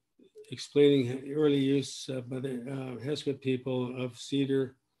explaining early use by the Heskett people of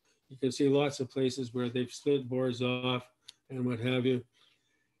cedar. You can see lots of places where they've split boards off and what have you.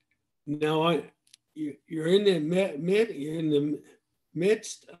 Now, you're in the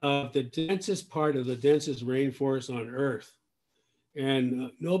midst of the densest part of the densest rainforest on Earth.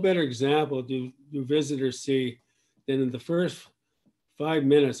 And no better example do visitors see than in the first 5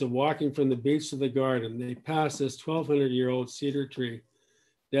 minutes of walking from the beach to the garden. They pass this 1,200-year-old cedar tree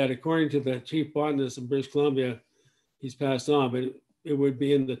that, according to the chief botanist in British Columbia, he's passed on, but it would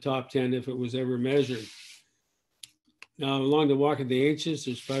be in the top 10 if it was ever measured. Now, along the Walk of the Ancients,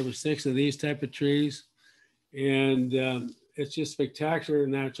 there's 5 or 6 of these type of trees. And it's just spectacular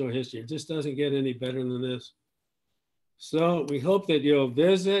natural history. It just doesn't get any better than this. So we hope that you'll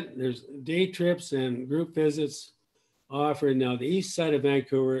visit. There's day trips and group visits offered. Now, the east side of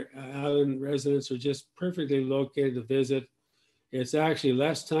Vancouver, island residents are just perfectly located to visit. It's actually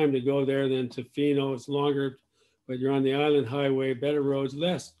less time to go there than to Fino. It's longer, but you're on the island highway, better roads,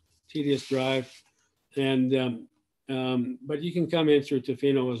 less tedious drive. And but you can come in through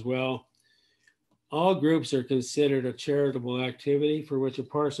Tofino as well. All groups are considered a charitable activity for which a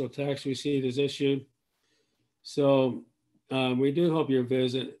partial tax receipt is issued. So we do hope you'll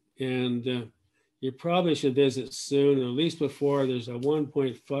visit, and you probably should visit soon, at least before there's a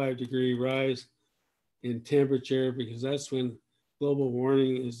 1.5 degree rise in temperature, because that's when global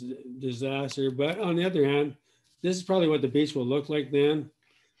warming is a disaster. But on the other hand, this is probably what the beach will look like then.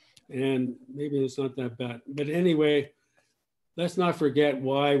 And maybe it's not that bad. But anyway, let's not forget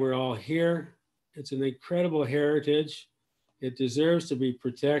why we're all here. It's an incredible heritage. It deserves to be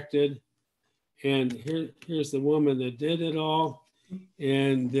protected. And here's the woman that did it all.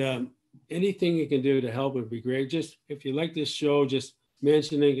 And anything you can do to help would be great. Just if you like this show, just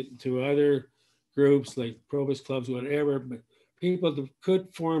mentioning it to other groups like Provost clubs, whatever, but people that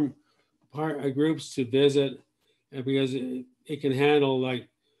could form groups to visit, and because it can handle like,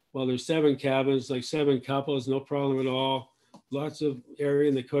 well, there's 7 cabins, like 7 couples, no problem at all. Lots of area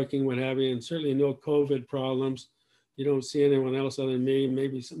in the cooking, what have you, and certainly no COVID problems. You don't see anyone else other than me,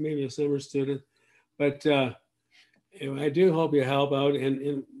 maybe a summer student. But I do hope you help out.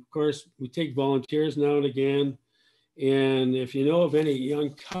 And of course, we take volunteers now and again. And if you know of any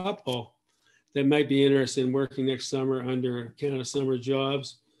young couple that might be interested in working next summer under Canada Summer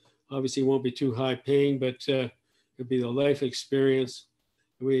Jobs, obviously it won't be too high paying, but it'll be the life experience.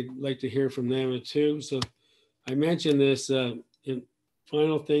 We'd like to hear from them too. So I mentioned this in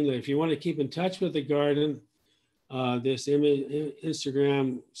final thing, that if you want to keep in touch with the garden, this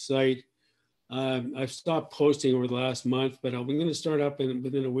Instagram site, I've stopped posting over the last month, but I'm going to start up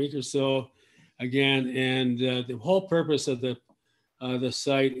within a week or so again. And the whole purpose of the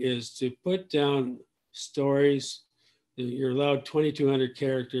site is to put down stories. You're allowed 2,200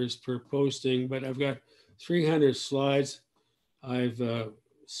 characters per posting, but I've got 300 slides I've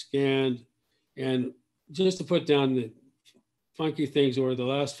scanned, and just to put down the funky things over the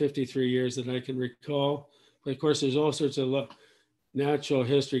last 53 years that I can recall. But of course, there's all sorts of natural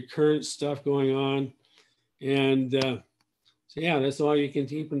history, current stuff going on. And so yeah, that's all you can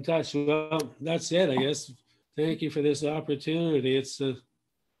keep in touch. Well, that's it, I guess. Thank you for this opportunity. It's the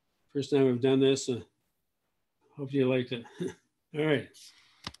first time I've done this. Hope you liked it. All right,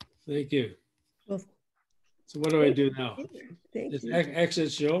 thank you. Well, so what do I do now? Thank This you.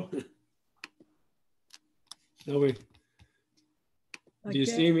 exit show? No, wait. Do you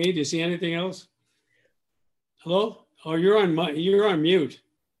see me? Do you see anything else? Hello? Oh, you're on mute.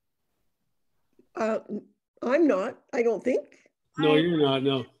 I'm not, I don't think. No, you're not.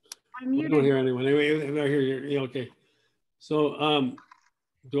 No, I'm muted. I don't hear anyone. Anyway, I hear you. Okay. So,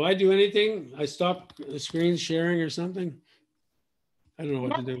 do I do anything? I stop the screen sharing or something? I don't know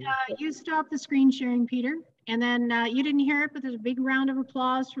what to do. You stop the screen sharing, Peter, and then you didn't hear it, but there's a big round of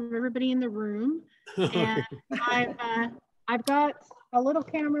applause from everybody in the room. And I've got a little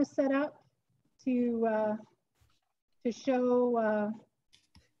camera set up to show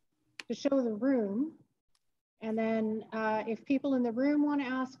the room. And then if people in the room want to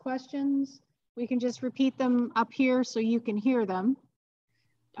ask questions, we can just repeat them up here so you can hear them.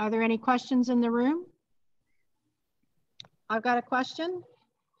 Are there any questions in the room? I've got a question.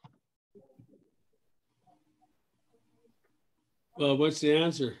 Well, what's the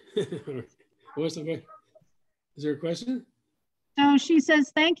answer? Is there a question? So she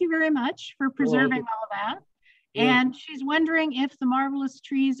says, thank you very much for preserving all of that. Yeah. And she's wondering if the marvelous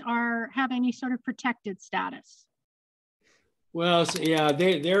trees have any sort of protected status. Well, so yeah,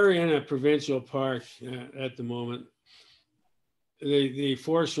 they're in a provincial park at the moment. The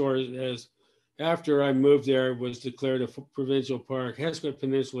foreshore, as after I moved there, was declared a provincial park, Hesquet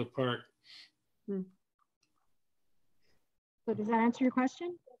Peninsula Park. So does that answer your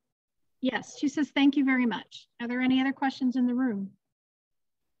question? Yes, she says, thank you very much. Are there any other questions in the room?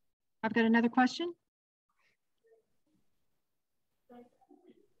 I've got another question.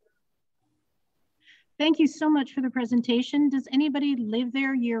 Thank you so much for the presentation. Does anybody live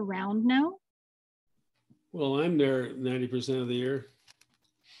there year round now? Well, I'm there 90% of the year.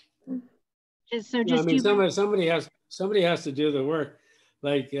 So just I mean, somebody has to do the work.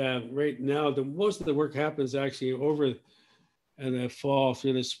 Like right now, most of the work happens actually over in the fall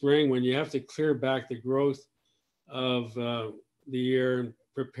through the spring, when you have to clear back the growth of the year and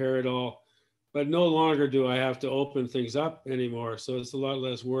prepare it all. But no longer do I have to open things up anymore. So it's a lot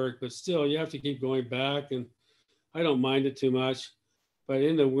less work, but still you have to keep going back, and I don't mind it too much. But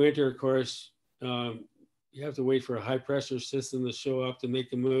in the winter, of course, you have to wait for a high pressure system to show up to make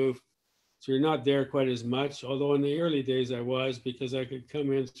the move. So you're not there quite as much. Although in the early days I was, because I could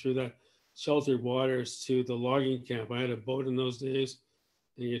come in through the sheltered waters to the logging camp. I had a boat in those days,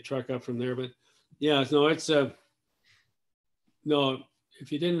 and you truck up from there. But yeah, no, it's no,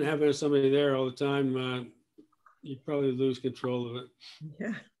 if you didn't have somebody there all the time, you'd probably lose control of it.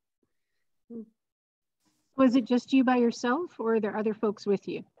 Yeah. Was it just you by yourself, or are there other folks with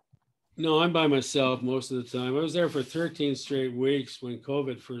you? No, I'm by myself most of the time. I was there for 13 straight weeks when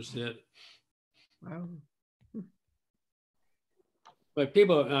COVID first hit. Wow. But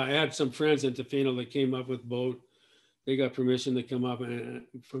people, I had some friends in Tofino that came up with boat. They got permission to come up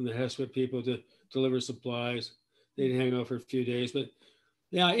from the Hesquet people to deliver supplies. They'd hang out for a few days. But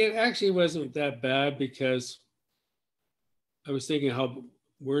yeah, it actually wasn't that bad, because I was thinking how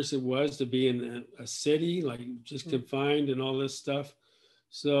worse it was to be in a city, like just confined and all this stuff.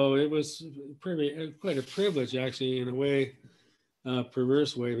 So it was quite a privilege, actually, in a way,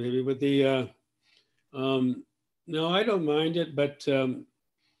 perverse way maybe. But no, I don't mind it. But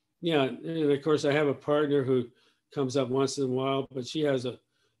Yeah, and of course I have a partner who comes up once in a while, but she has a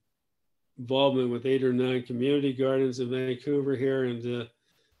involvement with 8 or 9 community gardens in Vancouver here, and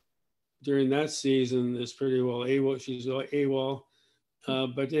during that season it's pretty well AWOL. She's AWOL,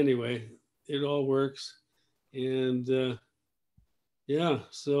 but anyway, it all works, and yeah.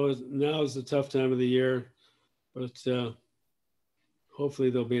 So now is the tough time of the year, but hopefully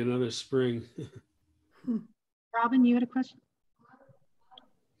there'll be another spring. Robin, you had a question?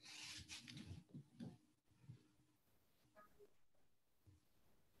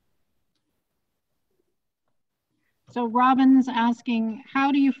 So Robin's asking,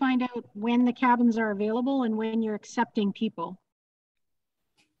 how do you find out when the cabins are available and when you're accepting people?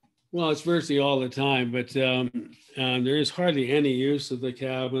 Well, it's virtually all the time, but there is hardly any use of the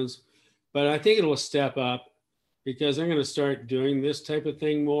cabins. But I think it will step up because they're going to start doing this type of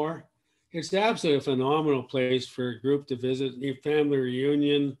thing more. It's absolutely a phenomenal place for a group to visit, a family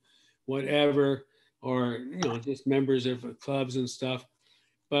reunion, whatever, or just members of clubs and stuff.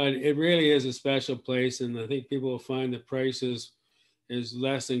 But it really is a special place, and I think people will find the prices is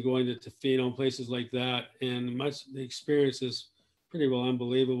less than going to Tofino, places like that, and the experience is pretty well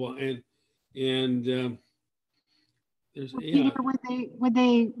unbelievable. And there's Peter, would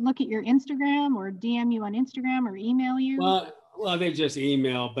they look at your Instagram or DM you on Instagram or email you? Well, they just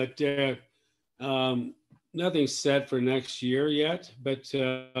email, but nothing's set for next year yet. But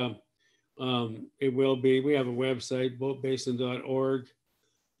it will be. We have a website, boatbasin.org.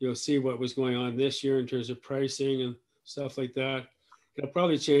 You'll see what was going on this year in terms of pricing and stuff like that. It'll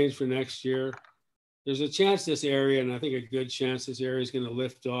probably change for next year. There's a chance this area, and I think a good chance this area is going to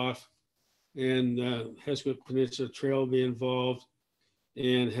lift off, and Hesquit Peninsula Trail will be involved,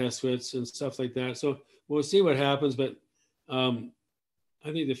 and Hesquits and stuff like that. So we'll see what happens, but I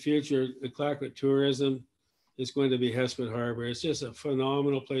think the future, the Clayoquot tourism is going to be Hesquit Harbor. It's just a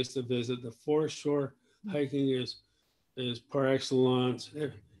phenomenal place to visit. The foreshore hiking is par excellence.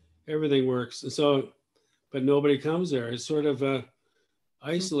 Everything works. And so, but nobody comes there. It's sort of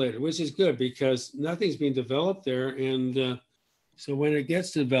isolated, which is good because nothing's being developed there. And so when it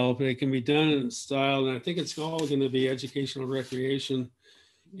gets developed, it can be done in style. And I think it's all going to be educational recreation.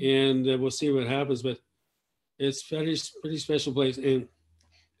 And we'll see what happens. But it's pretty special place and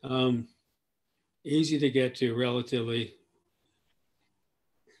easy to get to relatively.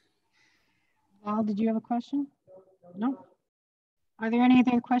 Val, did you have a question? No. Are there any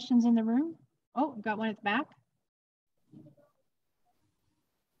other questions in the room? Oh, got one at the back.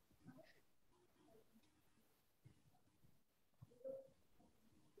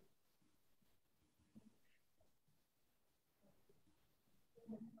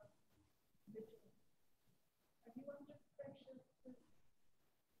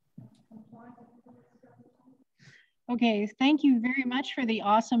 Okay, thank you very much for the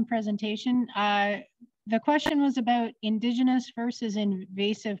awesome presentation. The question was about indigenous versus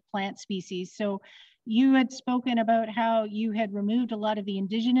invasive plant species. So you had spoken about how you had removed a lot of the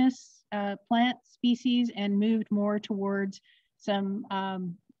indigenous plant species and moved more towards some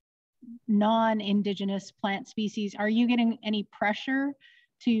non-indigenous plant species. Are you getting any pressure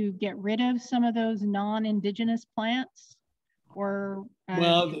to get rid of some of those non-indigenous plants? Or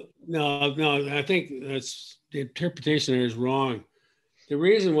well, no, I think that's the interpretation there is wrong. The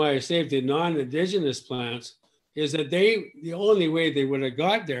reason why I saved the non-indigenous plants is that the only way they would have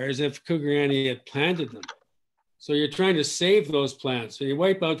got there is if Cougar Annie had planted them. So you're trying to save those plants. So you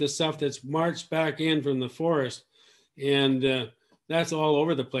wipe out the stuff that's marched back in from the forest, and that's all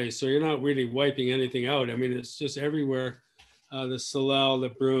over the place. So you're not really wiping anything out. I mean, it's just everywhere. The salal, the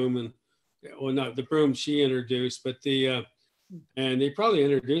broom, and well, not the broom she introduced, but and they probably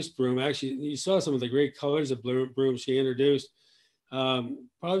introduced broom. Actually, you saw some of the great colors of broom she introduced,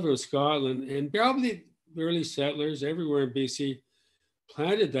 probably from Scotland, and probably the early settlers everywhere in BC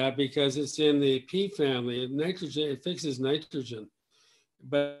planted that because it's in the pea family. It fixes nitrogen,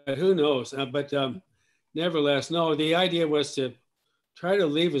 but who knows? Nevertheless, no, the idea was to try to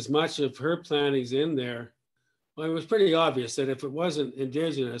leave as much of her plantings in there. Well, it was pretty obvious that if it wasn't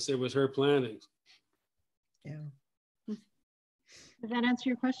indigenous, it was her plantings. Yeah. Does that answer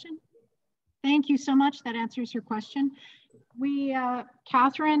your question? Thank you so much. That answers your question.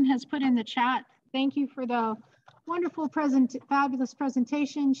 Catherine has put in the chat, thank you for the wonderful fabulous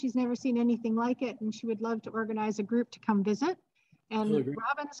presentation. She's never seen anything like it, and she would love to organize a group to come visit. And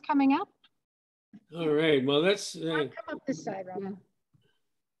Robin's coming up. All right, well, let's come up this side, Robin.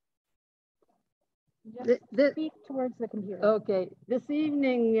 Just speak towards the computer. Okay, this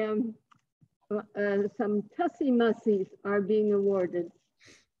evening, some Tussie Mussies are being awarded.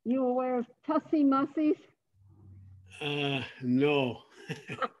 You aware of Tussie Mussies? No.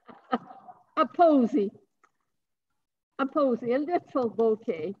 a posy, a little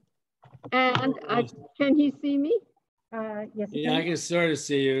bouquet. And can he see me? Yes. Yeah, I can sort of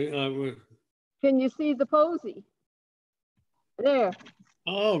see you. Can you see the posy? There.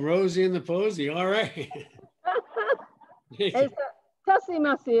 Oh, Rosie and the Posy. All right. It's a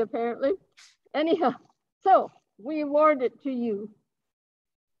tussy-mussy, apparently. Anyhow, so we award it to you.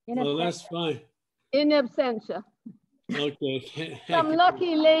 Well, that's fine. In absentia. Okay. Some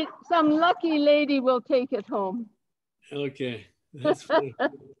lucky lady will take it home. Okay. That's fine.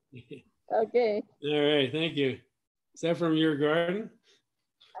 Okay. All right. Thank you. Is that from your garden?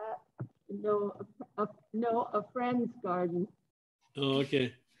 No, a friend's garden. Oh,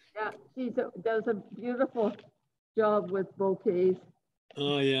 okay. Yeah, she does a beautiful job with bouquets.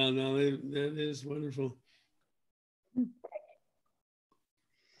 Oh, yeah. No, that is wonderful.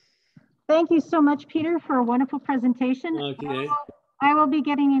 Thank you so much, Peter, for a wonderful presentation. Okay. I will be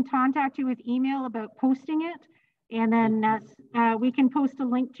getting in contact you with email about posting it. And then we can post a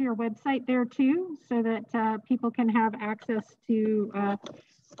link to your website there too, so that people can have access to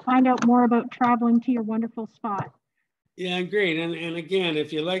find out more about traveling to your wonderful spot. Yeah, great. And again,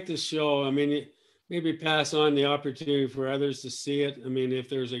 if you like the show, I mean, maybe pass on the opportunity for others to see it. I mean, if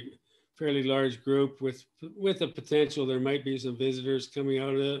there's a fairly large group with the potential, there might be some visitors coming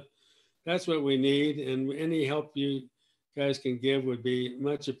out of it. That's what we need. And any help you guys can give would be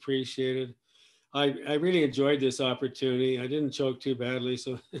much appreciated. I really enjoyed this opportunity. I didn't choke too badly,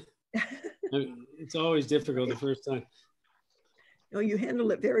 so it's always difficult the first time. No, you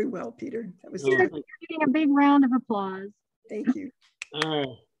handled it very well, Peter. That was You're getting a big round of applause. Thank you. All right.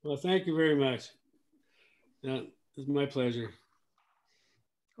 Well, thank you very much. It's my pleasure.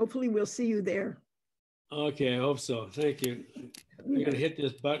 Hopefully we'll see you there. Okay, I hope so. Thank you. I'm going to hit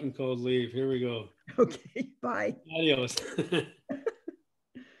this button called leave. Here we go. Okay, bye. Adios.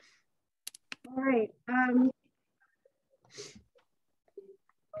 All right.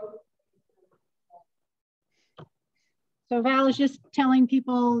 So Val is just telling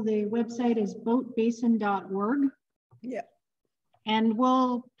people the website is boatbasin.org. Yeah. And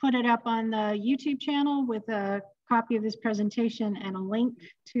we'll put it up on the YouTube channel with a copy of this presentation and a link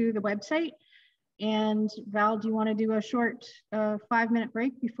to the website. And Val, do you want to do a short 5-minute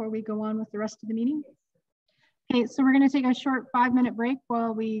break before we go on with the rest of the meeting? Okay, so we're going to take a short 5-minute break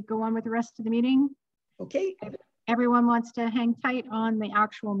while we go on with the rest of the meeting. Okay. Everyone wants to hang tight on the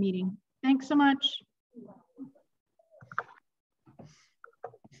actual meeting. Thanks so much.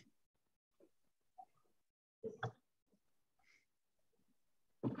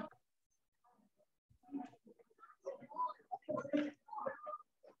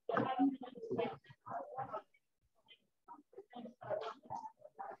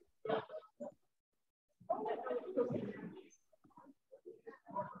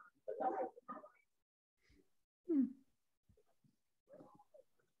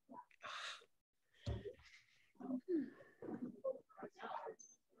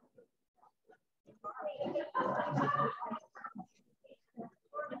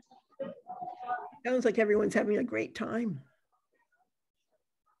 Sounds like everyone's having a great time.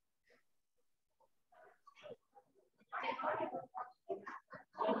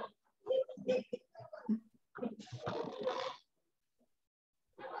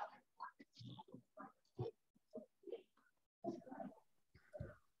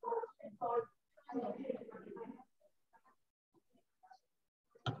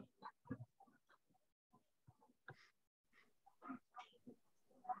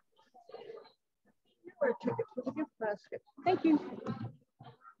 Thank you.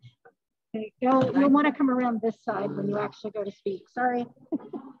 Okay, you'll want to come around this side when you actually go to speak. Sorry.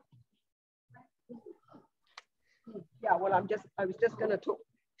 Yeah, well, I was just going to talk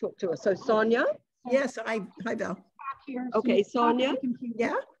to her. So Sonia? Yes, hi Val. Okay, Sonia?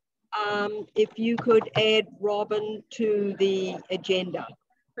 Yeah? If you could add Robin to the agenda.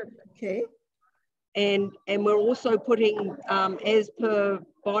 Okay. And we're also putting, as per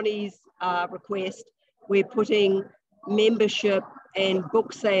Bonnie's request, we're putting membership and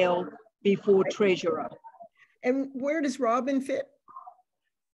book sale before treasurer. And where does Robin fit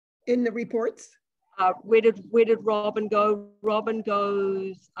in the reports? Where did Robin go? Robin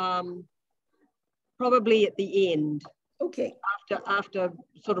goes probably at the end. Okay. After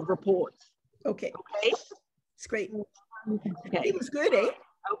sort of reports. Okay. Okay. It's great. Okay. It was good, eh?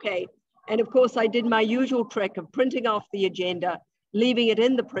 Okay. And of course, I did my usual trick of printing off the agenda, leaving it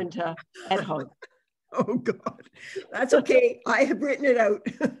in the printer at home. Oh God, that's okay. I have written it out.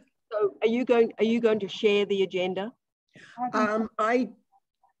 So, are you going to share the agenda? I'm not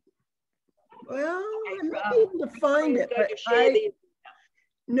able to find it, but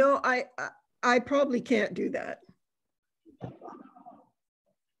I probably can't do that.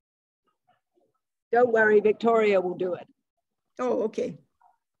 Don't worry, Victoria will do it. Oh, okay.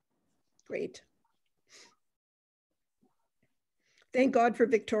 Great. Thank God for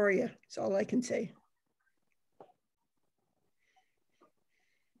Victoria. That's all I can say.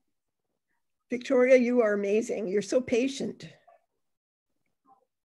 Victoria, you are amazing. You're so patient.